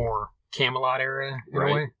or Camelot era in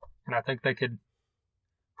a way. And I think they could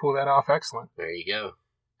pull that off excellent. There you go.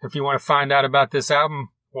 If you want to find out about this album,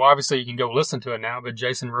 well, obviously you can go listen to it now, but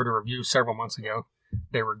Jason wrote a review several months ago.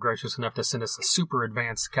 They were gracious enough to send us a super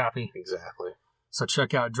advanced copy. Exactly. So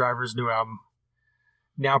check out Driver's new album.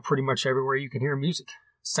 Now pretty much everywhere you can hear music.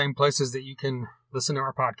 Same places that you can listen to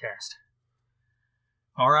our podcast.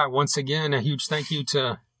 All right, once again, a huge thank you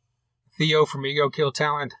to Theo from Ego Kill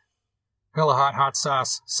Talent, Hella Hot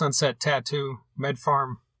Sauce, Sunset Tattoo, Med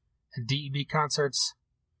Farm, and DEB Concerts.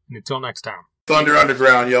 And until next time. Thunder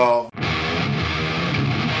Underground, y'all.